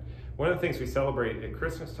bread. One of the things we celebrate at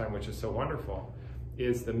Christmas time, which is so wonderful,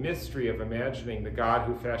 is the mystery of imagining the God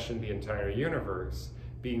who fashioned the entire universe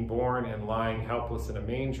being born and lying helpless in a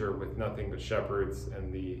manger with nothing but shepherds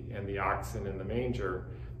and the oxen in the manger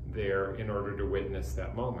there in order to witness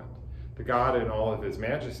that moment. The God in all of his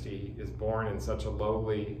majesty is born in such a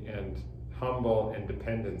lowly and humble and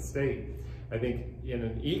dependent state. I think in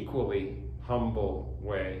an equally humble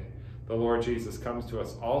way, the Lord Jesus comes to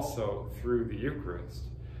us also through the Eucharist,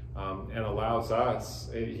 and allows us,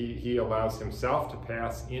 he allows himself to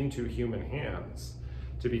pass into human hands,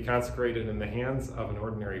 to be consecrated in the hands of an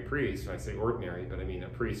ordinary priest. When I say ordinary, but I mean a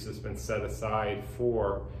priest has been set aside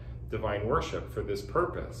for divine worship for this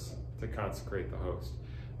purpose, to consecrate the host.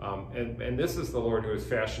 And this is the Lord who has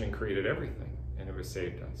fashioned and created everything and who has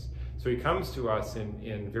saved us. So he comes to us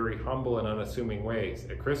in very humble and unassuming ways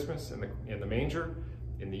at Christmas, in the manger,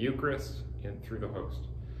 in the Eucharist, and through the host.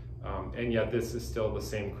 And yet this is still the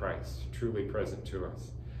same Christ, truly present to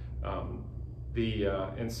us.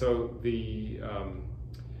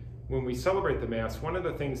 When we celebrate the Mass, one of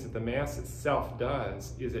the things that the Mass itself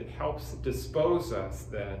does is it helps dispose us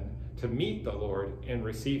then to meet the Lord and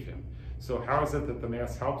receive him. So how is it that the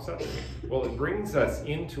Mass helps us? Well, it brings us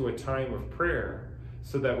into a time of prayer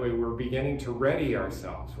so that way we're beginning to ready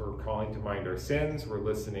ourselves. We're calling to mind our sins, we're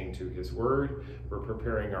listening to his word, we're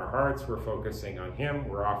preparing our hearts, we're focusing on him,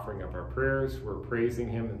 we're offering up our prayers, we're praising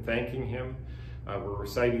him and thanking him. We're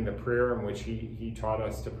reciting the prayer in which he taught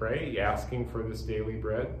us to pray, asking for this daily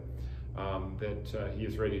bread that he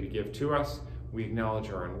is ready to give to us. We acknowledge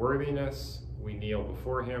our unworthiness, we kneel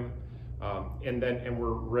before him, and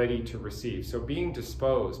we're ready to receive. So being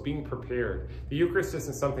disposed, being prepared. The Eucharist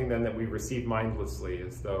isn't something then that we receive mindlessly,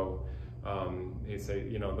 as though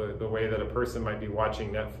the way that a person might be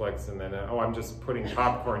watching Netflix and then, oh, I'm just putting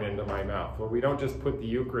popcorn into my mouth. Well, we don't just put the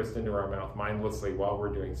Eucharist into our mouth mindlessly while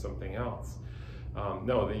we're doing something else.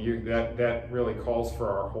 No, that really calls for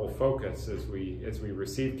our whole focus as we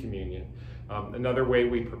receive communion. Another way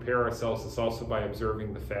we prepare ourselves is also by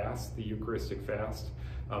observing the fast, the Eucharistic fast.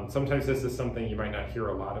 Sometimes this is something you might not hear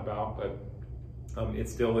a lot about, but it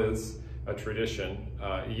still is a tradition.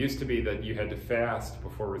 It used to be that you had to fast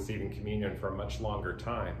before receiving communion for a much longer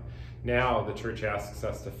time. Now the church asks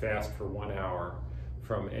us to fast for 1 hour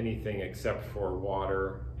from anything except for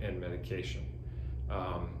water and medication.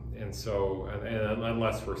 And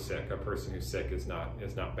unless we're sick, a person who's sick is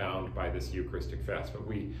not bound by this Eucharistic fast. But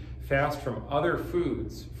we fast from other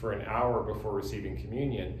foods for an hour before receiving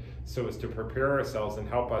communion, so as to prepare ourselves and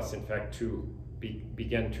help us, in fact, to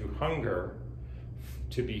begin to hunger,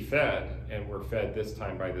 to be fed, and we're fed this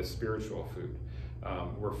time by this spiritual food.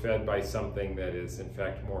 We're fed by something that is, in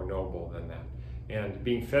fact, more noble than that. And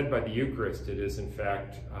being fed by the Eucharist, it is, in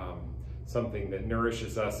fact, something that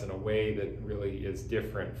nourishes us in a way that really is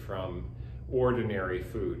different from ordinary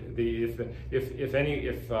food. If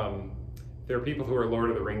there are people who are Lord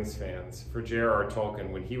of the Rings fans, for J.R.R.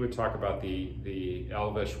 Tolkien, when he would talk about the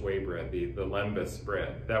Elvish way bread, the lembas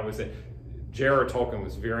bread, that was it. J.R.R. Tolkien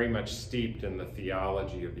was very much steeped in the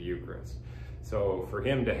theology of the Eucharist. So for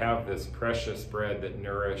him to have this precious bread that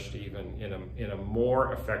nourished even in a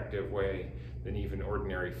more effective way than even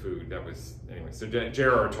ordinary food, that was, anyway. So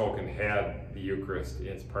J.R.R. Tolkien had the Eucharist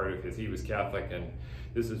as part of he was Catholic, and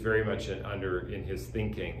this is very much in his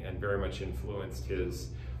thinking, and very much influenced his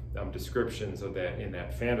descriptions of that in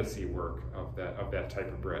that fantasy work of that type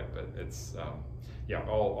of bread. But it's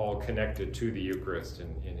all connected to the Eucharist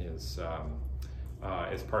in his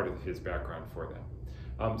as part of his background for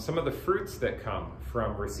that. Some of the fruits that come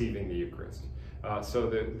from receiving the Eucharist. So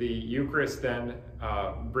the Eucharist then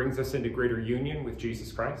brings us into greater union with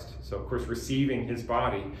Jesus Christ. So of course, receiving his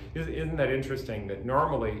body, isn't that interesting that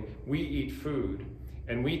normally we eat food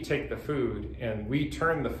and we take the food and we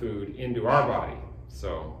turn the food into our body.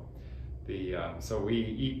 So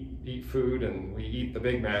we eat food and we eat the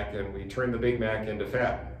Big Mac and we turn the Big Mac into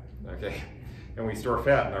fat, okay? And we store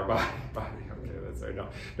fat in our body.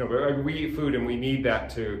 But we eat food and we need that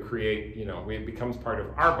to create, it becomes part of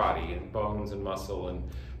our body, and bones and muscle and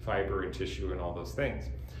fiber and tissue and all those things.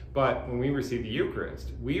 But when we receive the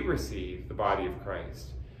Eucharist, we receive the body of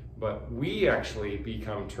Christ, but we actually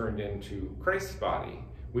become turned into Christ's body.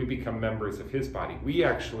 We become members of his body. We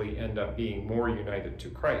actually end up being more united to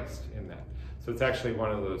Christ in that. So it's actually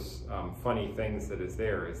one of those funny things that is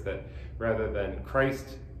there, is that rather than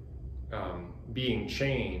Christ being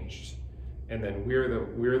changed, and then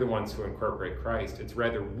we're the ones who incorporate Christ, it's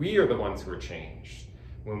rather we are the ones who are changed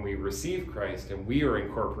when we receive Christ, and we are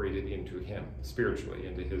incorporated into him spiritually,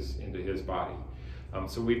 into his body.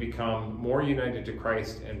 So we become more united to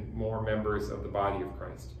Christ and more members of the body of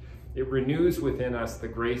Christ. It renews within us the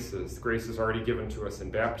graces already given to us in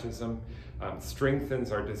baptism,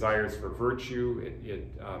 strengthens our desires for virtue.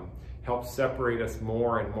 It helps separate us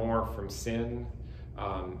more and more from sin.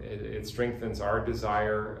 It strengthens our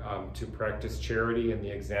desire to practice charity in the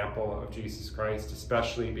example of Jesus Christ,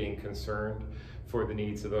 especially being concerned for the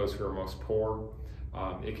needs of those who are most poor.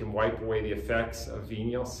 It can wipe away the effects of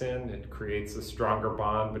venial sin. It creates a stronger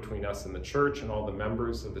bond between us and the church and all the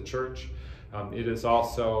members of the church. It is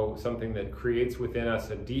also something that creates within us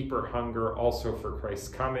a deeper hunger also for Christ's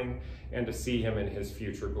coming and to see him in his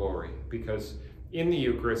future glory. Because in the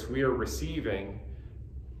Eucharist, we are receiving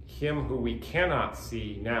him who we cannot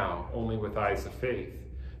see now only with eyes of faith,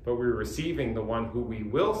 but we're receiving the one who we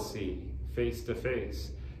will see face to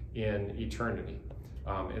face in eternity.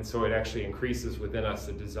 And so it actually increases within us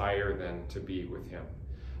a desire then to be with him.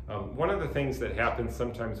 One of the things that happens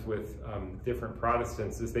sometimes with different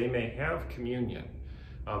Protestants is they may have communion.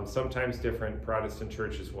 Sometimes different Protestant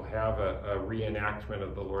churches will have a reenactment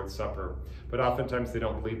of the Lord's Supper, but oftentimes they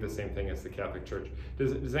don't believe the same thing as the Catholic Church.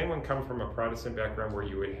 Does anyone come from a Protestant background where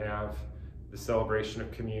you would have the celebration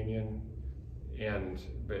of communion,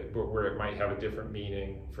 but where it might have a different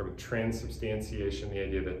meaning, from transubstantiation, the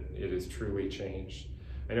idea that it is truly changed?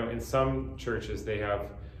 I know in some churches they have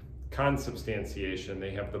consubstantiation.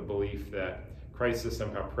 They have the belief that Christ is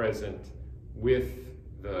somehow present with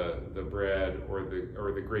the bread or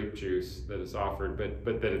the grape juice that is offered,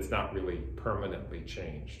 but that it's not really permanently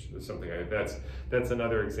changed. Or something like that. That's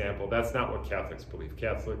another example. That's not what Catholics believe.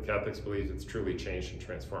 Catholics believe it's truly changed and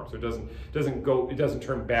transformed. So it doesn't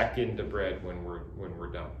turn back into bread when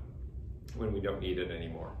we're done, when we don't need it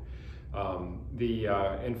anymore.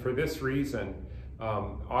 And for this reason,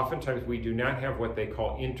 oftentimes we do not have what they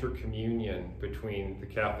call intercommunion between the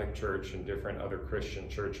Catholic Church and different other Christian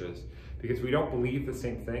churches, because we don't believe the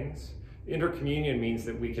same things. Intercommunion means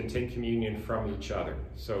that we can take communion from each other,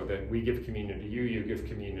 so that we give communion to you, you give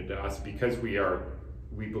communion to us, because we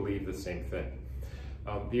believe the same thing.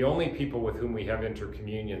 The only people with whom we have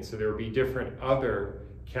intercommunion, so there will be different other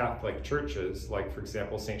Catholic churches, like for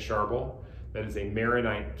example St. Charbel, that is a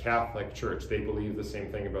Maronite Catholic church. They believe the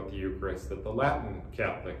same thing about the Eucharist that the Latin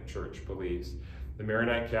Catholic Church believes. The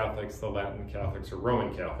Maronite Catholics, the Latin Catholics, or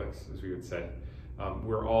Roman Catholics, as we would say,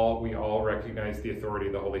 we all recognize the authority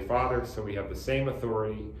of the Holy Father, so we have the same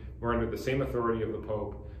authority. We're under the same authority of the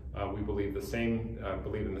Pope. We believe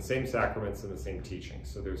in the same sacraments and the same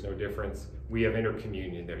teachings, so there's no difference. We have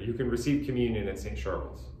intercommunion there. You can receive communion at St.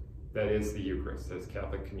 Charbel's. That is the Eucharist, that's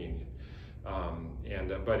Catholic communion.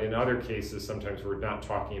 But in other cases, sometimes we're not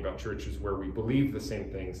talking about churches where we believe the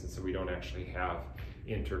same things, and so we don't actually have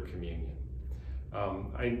intercommunion.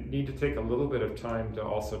 I need to take a little bit of time to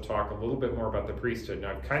also talk a little bit more about the priesthood.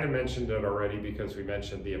 Now, I've kind of mentioned it already because we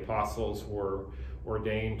mentioned the apostles were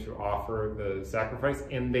ordained to offer the sacrifice,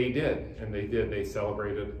 and they did. They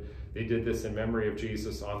celebrated, they did this in memory of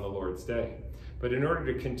Jesus on the Lord's Day. But in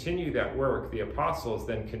order to continue that work, the apostles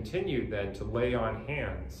then continued to lay on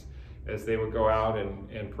hands. As they would go out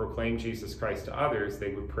and proclaim Jesus Christ to others,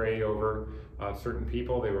 they would pray over certain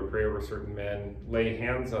people, they would pray over certain men, lay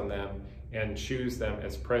hands on them, and choose them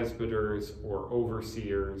as presbyters or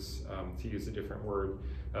overseers, to use a different word,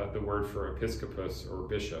 the word for episcopus or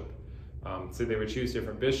bishop. So they would choose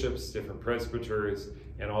different bishops, different presbyters,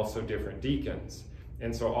 and also different deacons.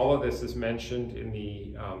 And so all of this is mentioned in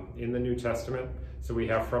the New Testament. So we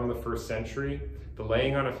have from the first century, the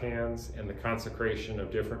laying on of hands and the consecration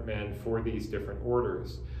of different men for these different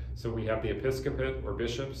orders. So we have the episcopate or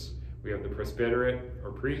bishops, we have the presbyterate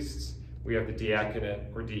or priests, we have the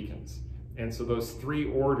diaconate or deacons. And so those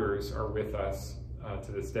three orders are with us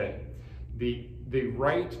to this day. The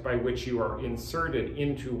rite by which you are inserted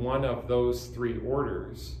into one of those three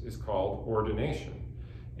orders is called ordination.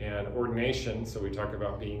 And ordination, so we talk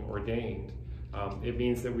about being ordained, it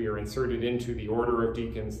means that we are inserted into the order of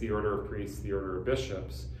deacons, the order of priests, the order of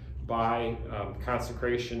bishops by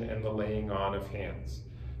consecration and the laying on of hands.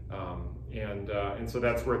 And so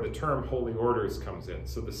that's where the term holy orders comes in.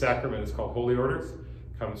 So the sacrament is called holy orders,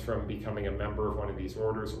 comes from becoming a member of one of these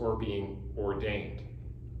orders or being ordained.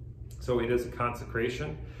 So it is a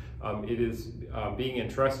consecration. It is being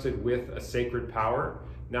entrusted with a sacred power,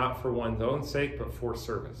 not for one's own sake, but for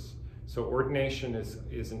service. So ordination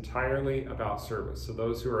is entirely about service. So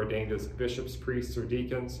those who are ordained as bishops, priests, or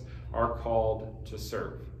deacons are called to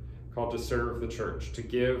serve the church, to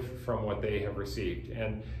give from what they have received.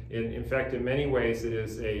 And in fact, in many ways, it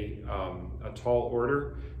is a tall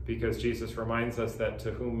order, because Jesus reminds us that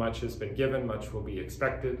to whom much has been given, much will be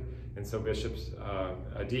expected. And so bishops,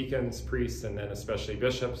 deacons, priests, and then especially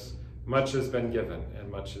bishops, much has been given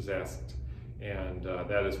and much is asked. And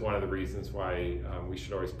that is one of the reasons why we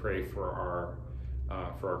should always pray for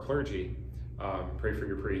our clergy. Pray for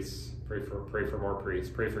your priests, pray for more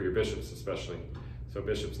priests, pray for your bishops especially. So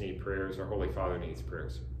bishops need prayers, our Holy Father needs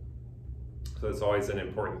prayers. So it's always an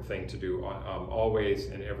important thing to do, always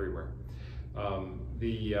and everywhere.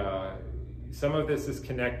 Some of this is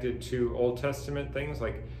connected to Old Testament things,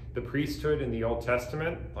 like the priesthood in the Old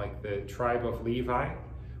Testament, like the tribe of Levi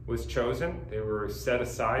was chosen. They were set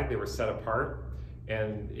aside, they were set apart,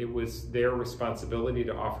 and it was their responsibility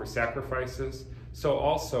to offer sacrifices. So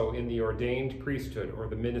also in the ordained priesthood or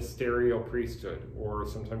the ministerial priesthood, or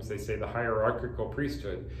sometimes they say the hierarchical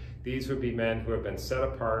priesthood, these would be men who have been set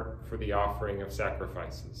apart for the offering of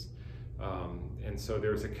sacrifices. And so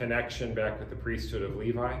there's a connection back with the priesthood of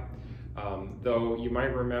Levi. Though you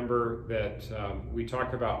might remember that we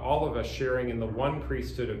talk about all of us sharing in the one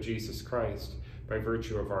priesthood of Jesus Christ by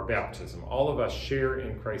virtue of our baptism. All of us share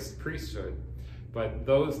in Christ's priesthood, but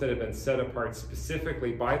those that have been set apart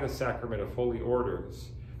specifically by the sacrament of holy orders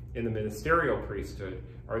in the ministerial priesthood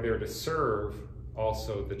are there to serve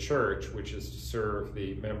also the church, which is to serve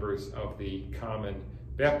the members of the common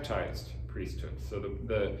baptized priesthood. So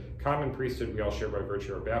the common priesthood we all share by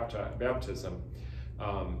virtue of baptism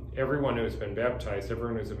Everyone who has been baptized,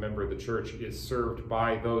 everyone who's a member of the church, is served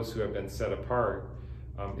by those who have been set apart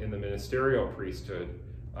in the ministerial priesthood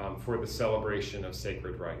for the celebration of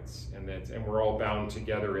sacred rites. And we're all bound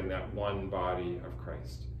together in that one body of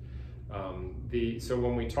Christ. So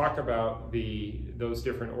when we talk about those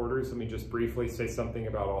different orders, let me just briefly say something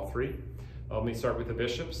about all three. Let me start with the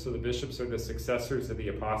bishops. So the bishops are the successors of the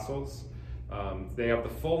apostles. They have the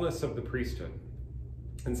fullness of the priesthood.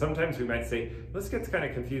 And sometimes we might say, this gets kind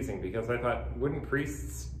of confusing, because I thought, wouldn't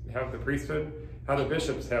priests have the priesthood? How do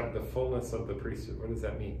bishops have the fullness of the priesthood? What does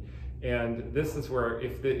that mean? And this is where,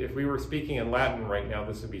 if we were speaking in Latin right now,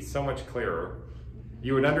 this would be so much clearer.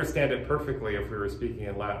 You would understand it perfectly if we were speaking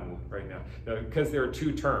in Latin right now. Because there are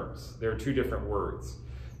two terms, there are two different words.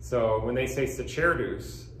 So when they say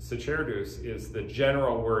sacerdus is the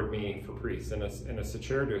general word meaning for priest, and a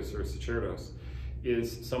sacerdus or sacerdos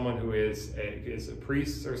is someone who is a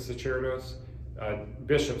priest or sacerdos,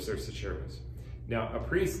 bishops or sacerdos. Now, a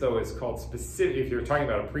priest, though, is called specific. If you're talking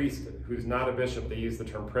about a priest who's not a bishop, they use the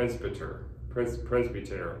term presbyter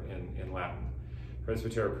in Latin,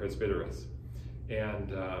 presbyter or presbyteros.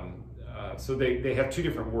 And so they have two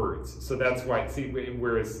different words. So that's why,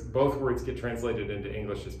 whereas both words get translated into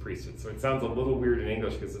English as priesthood. So it sounds a little weird in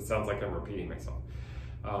English because it sounds like I'm repeating myself.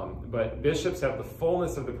 But bishops have the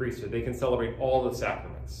fullness of the priesthood. They can celebrate all the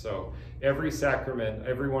sacraments. So every sacrament,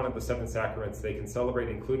 every one of the 7 sacraments, they can celebrate,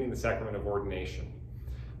 including the sacrament of ordination.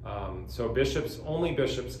 So only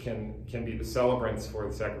bishops can be the celebrants for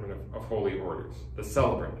the sacrament of holy orders, the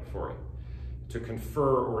celebrant for it, to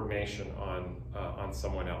confer ordination on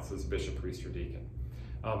someone else as a bishop, priest, or deacon.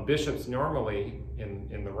 Bishops normally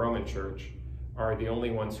in the Roman Church are the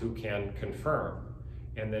only ones who can confirm.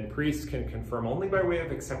 And then priests can confirm only by way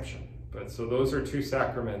of exception. So those are 2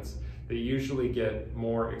 sacraments that usually get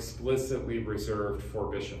more explicitly reserved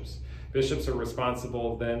for bishops. Bishops are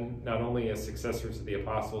responsible then not only as successors of the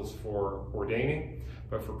apostles for ordaining,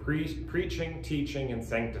 but for preaching, teaching, and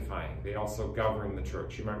sanctifying. They also govern the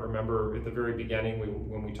church. You might remember at the very beginning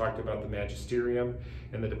when we talked about the magisterium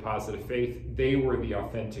and the deposit of faith, they were the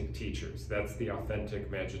authentic teachers. That's the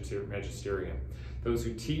authentic magisterium. Those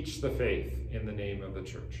who teach the faith in the name of the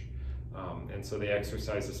church. And so they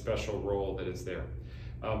exercise a special role that is there.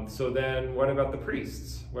 So then what about the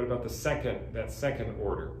priests? What about that second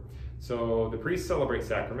order? So the priests celebrate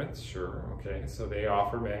sacraments, sure, okay. So they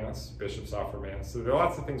offer Mass, bishops offer Mass. So there are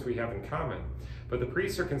lots of things we have in common. But the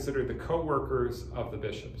priests are considered the co-workers of the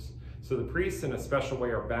bishops. So the priests in a special way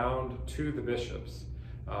are bound to the bishops.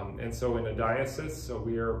 And so in a diocese, so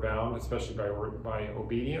we are bound, especially by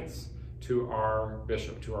obedience, to our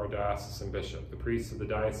bishop, to our diocesan bishop. The priests of the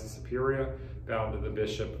Diocese of Peoria bound to the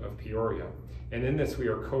Bishop of Peoria. And in this we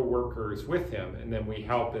are co-workers with him, and then we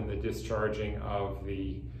help in the discharging of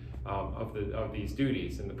these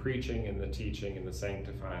duties, in the preaching and the teaching and the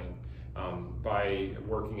sanctifying, by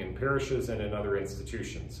working in parishes and in other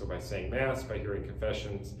institutions. So by saying Mass, by hearing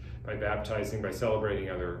confessions, by baptizing, by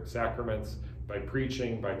celebrating other sacraments, by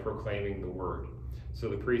preaching, by proclaiming the word. So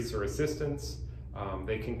the priests are assistants.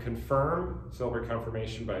 They can confirm, celebrate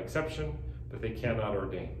confirmation by exception, but they cannot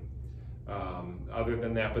ordain. Other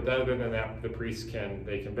than that, the priests can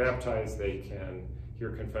baptize, they can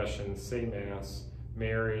hear confessions, say Mass,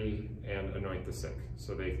 marry, and anoint the sick.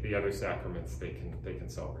 So the other sacraments they can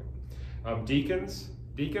celebrate.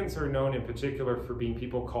 Deacons are known in particular for being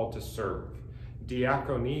people called to serve.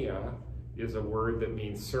 Diaconia is a word that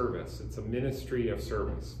means service. It's a ministry of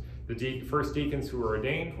service. The first deacons who were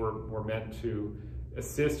ordained were meant to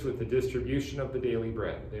assist with the distribution of the daily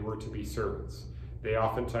bread. They were to be servants. They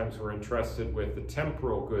oftentimes were entrusted with the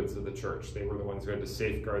temporal goods of the church. They were the ones who had to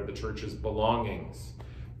safeguard the church's belongings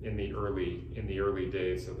in the early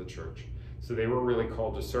days of the church. So they were really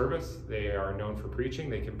called to service. They are known for preaching.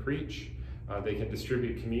 They can preach, they can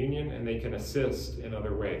distribute communion, and they can assist in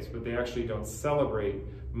other ways, but they actually don't celebrate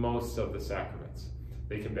most of the sacraments.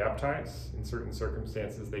 They can baptize in certain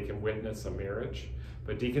circumstances. They can witness a marriage,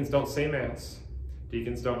 but deacons don't say Mass.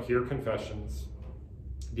 Deacons don't hear confessions.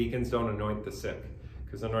 Deacons don't anoint the sick,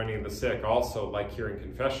 because anointing the sick also, like hearing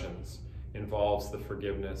confessions, involves the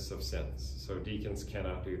forgiveness of sins. So deacons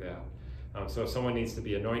cannot do that. So if someone needs to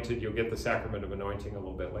be anointed, you'll get the sacrament of anointing a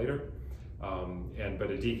little bit later. But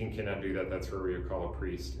a deacon cannot do that. That's where we would call a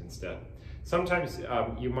priest instead. Sometimes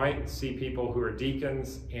you might see people who are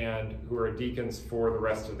deacons and who are deacons for the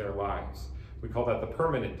rest of their lives. We call that the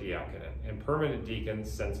permanent diaconate. And permanent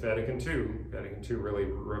deacons, since Vatican II really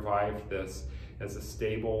revived this as a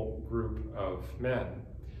stable group of men.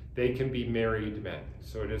 They can be married men.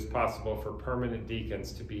 So it is possible for permanent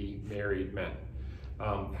deacons to be married men.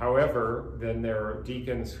 However, then there are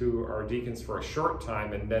deacons who are deacons for a short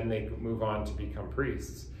time, and then they move on to become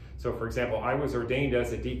priests. So for example, I was ordained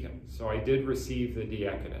as a deacon, so I did receive the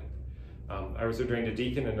diaconate. I was ordained a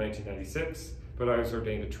deacon in 1996, but I was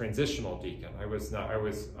ordained a transitional deacon. I was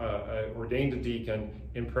ordained a deacon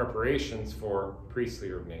in preparations for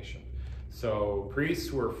priestly ordination. So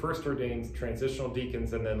priests were first ordained transitional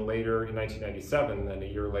deacons, and then later in 1997, then a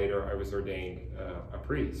year later, I was ordained a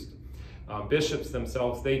priest. Bishops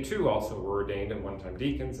themselves, they too also were ordained at one time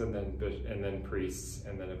deacons, and then priests,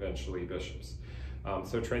 and then eventually bishops.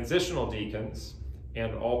 So transitional deacons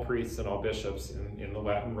and all priests and all bishops in the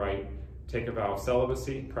Latin Rite take a vow of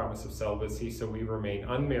celibacy, promise of celibacy, so we remain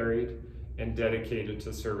unmarried and dedicated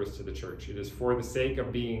to service to the church. It is for the sake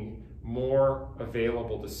of being more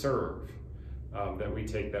available to serve that we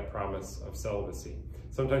take that promise of celibacy.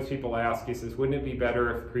 Sometimes people ask, he says, wouldn't it be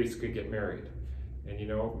better if priests could get married? And you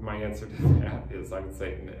know, my answer to that is, I would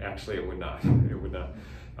say, actually it would not. It would not.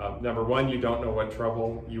 Number one, you don't know what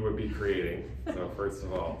trouble you would be creating, so first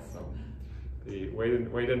of all. So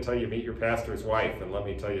wait until you meet your pastor's wife, and let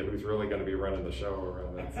me tell you who's really going to be running the show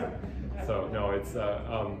around that. So no, it's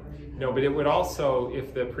no, but it would also,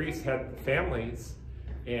 if the priests had families,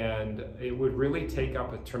 and it would really take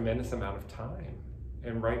up a tremendous amount of time,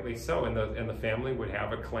 and rightly so, and the family would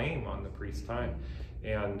have a claim on the priest's time,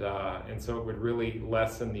 and so it would really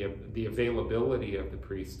lessen the availability of the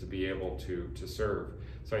priest to be able to serve.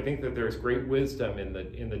 So I think that there's great wisdom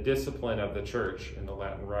in the discipline of the church in the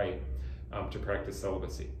Latin Rite to practice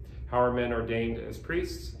celibacy. How are men ordained as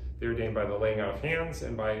priests? They're ordained by the laying out of hands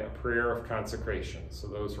and by a prayer of consecration. So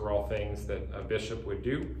those are all things that a bishop would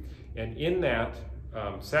do. And in that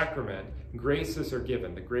sacrament, graces are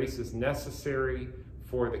given. The grace is necessary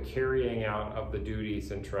for the carrying out of the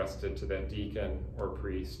duties entrusted to that deacon or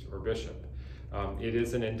priest or bishop. It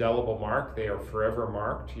is an indelible mark. They are forever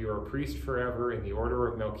marked. You are a priest forever in the order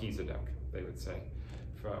of Melchizedek, they would say,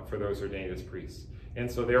 for those ordained as priests. And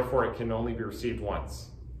so therefore it can only be received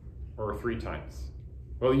once or 3 times.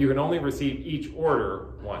 Well, you can only receive each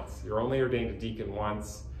order once. You're only ordained a deacon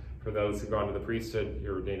once. For those who go into the priesthood,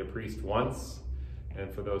 you're ordained a priest once. And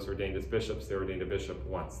for those ordained as bishops, they're ordained a bishop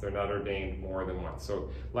once. They're not ordained more than once. So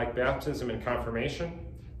like baptism and confirmation,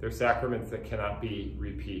 they're sacraments that cannot be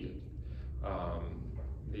repeated.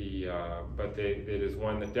 But it is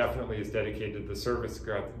one that definitely is dedicated to the service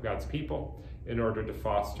of God's people in order to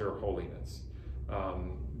foster holiness.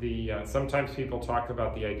 Sometimes people talk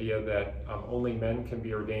about the idea that only men can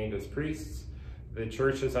be ordained as priests. The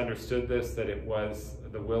church has understood this, that it was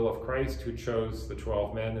the will of Christ who chose the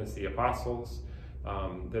 12 men as the apostles,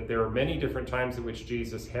 that there are many different times in which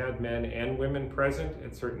Jesus had men and women present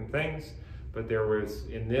at certain things, but there was,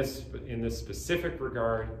 in this specific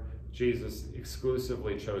regard, Jesus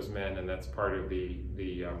exclusively chose men, and that's part of the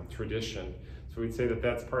tradition. So we'd say that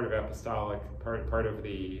that's part of apostolic, part of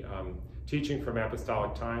the teaching from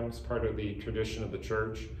apostolic times, part of the tradition of the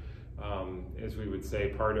church, as we would say,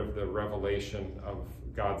 part of the revelation of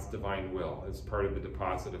God's divine will, as part of the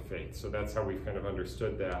deposit of faith. So that's how we've kind of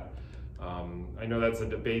understood that. I know that's a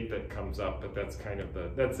debate that comes up, but that's kind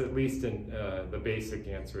of that's at least in the basic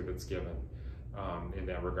answer that's given in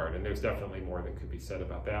that regard. And there's definitely more that could be said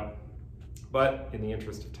about that. But in the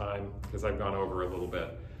interest of time, because I've gone over a little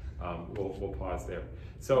bit, we'll pause there.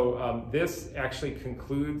 So this actually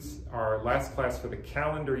concludes our last class for the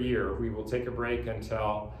calendar year. We will take a break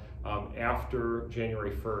until after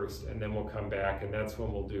January 1st, and then we'll come back, and that's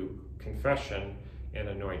when we'll do confession and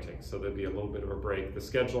anointing. So there'll be a little bit of a break. The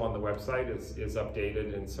schedule on the website is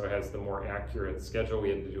updated, and so it has the more accurate schedule. We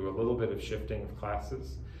had to do a little bit of shifting of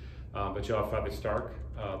classes, but you'll have Father Stark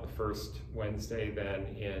the first Wednesday then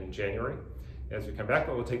in January. As we come back,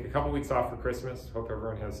 we'll take a couple weeks off for Christmas. Hope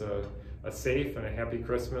everyone has a safe and a happy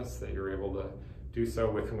Christmas, that you're able to do so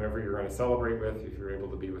with whomever you're going to celebrate with, if you're able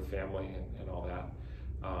to be with family and all that.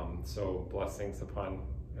 So blessings upon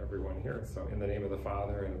everyone here. So in the name of the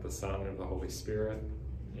Father, and of the Son, and of the Holy Spirit,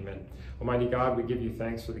 amen. Almighty God, we give you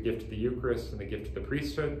thanks for the gift of the Eucharist and the gift of the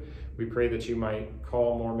priesthood. We pray that you might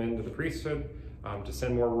call more men to the priesthood, to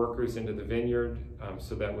send more workers into the vineyard,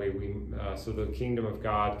 so that way so the kingdom of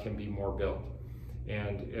God can be more built.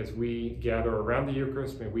 And as we gather around the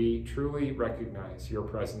Eucharist, may we truly recognize your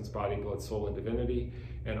presence, body, blood, soul, and divinity,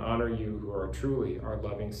 and honor you, who are truly our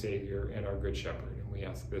loving Savior and our good shepherd. And we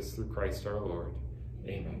ask this through Christ our Lord.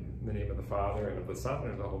 Amen. In the name of the Father, and of the Son,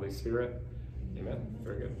 and of the Holy Spirit. Amen.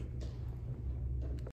 Very good.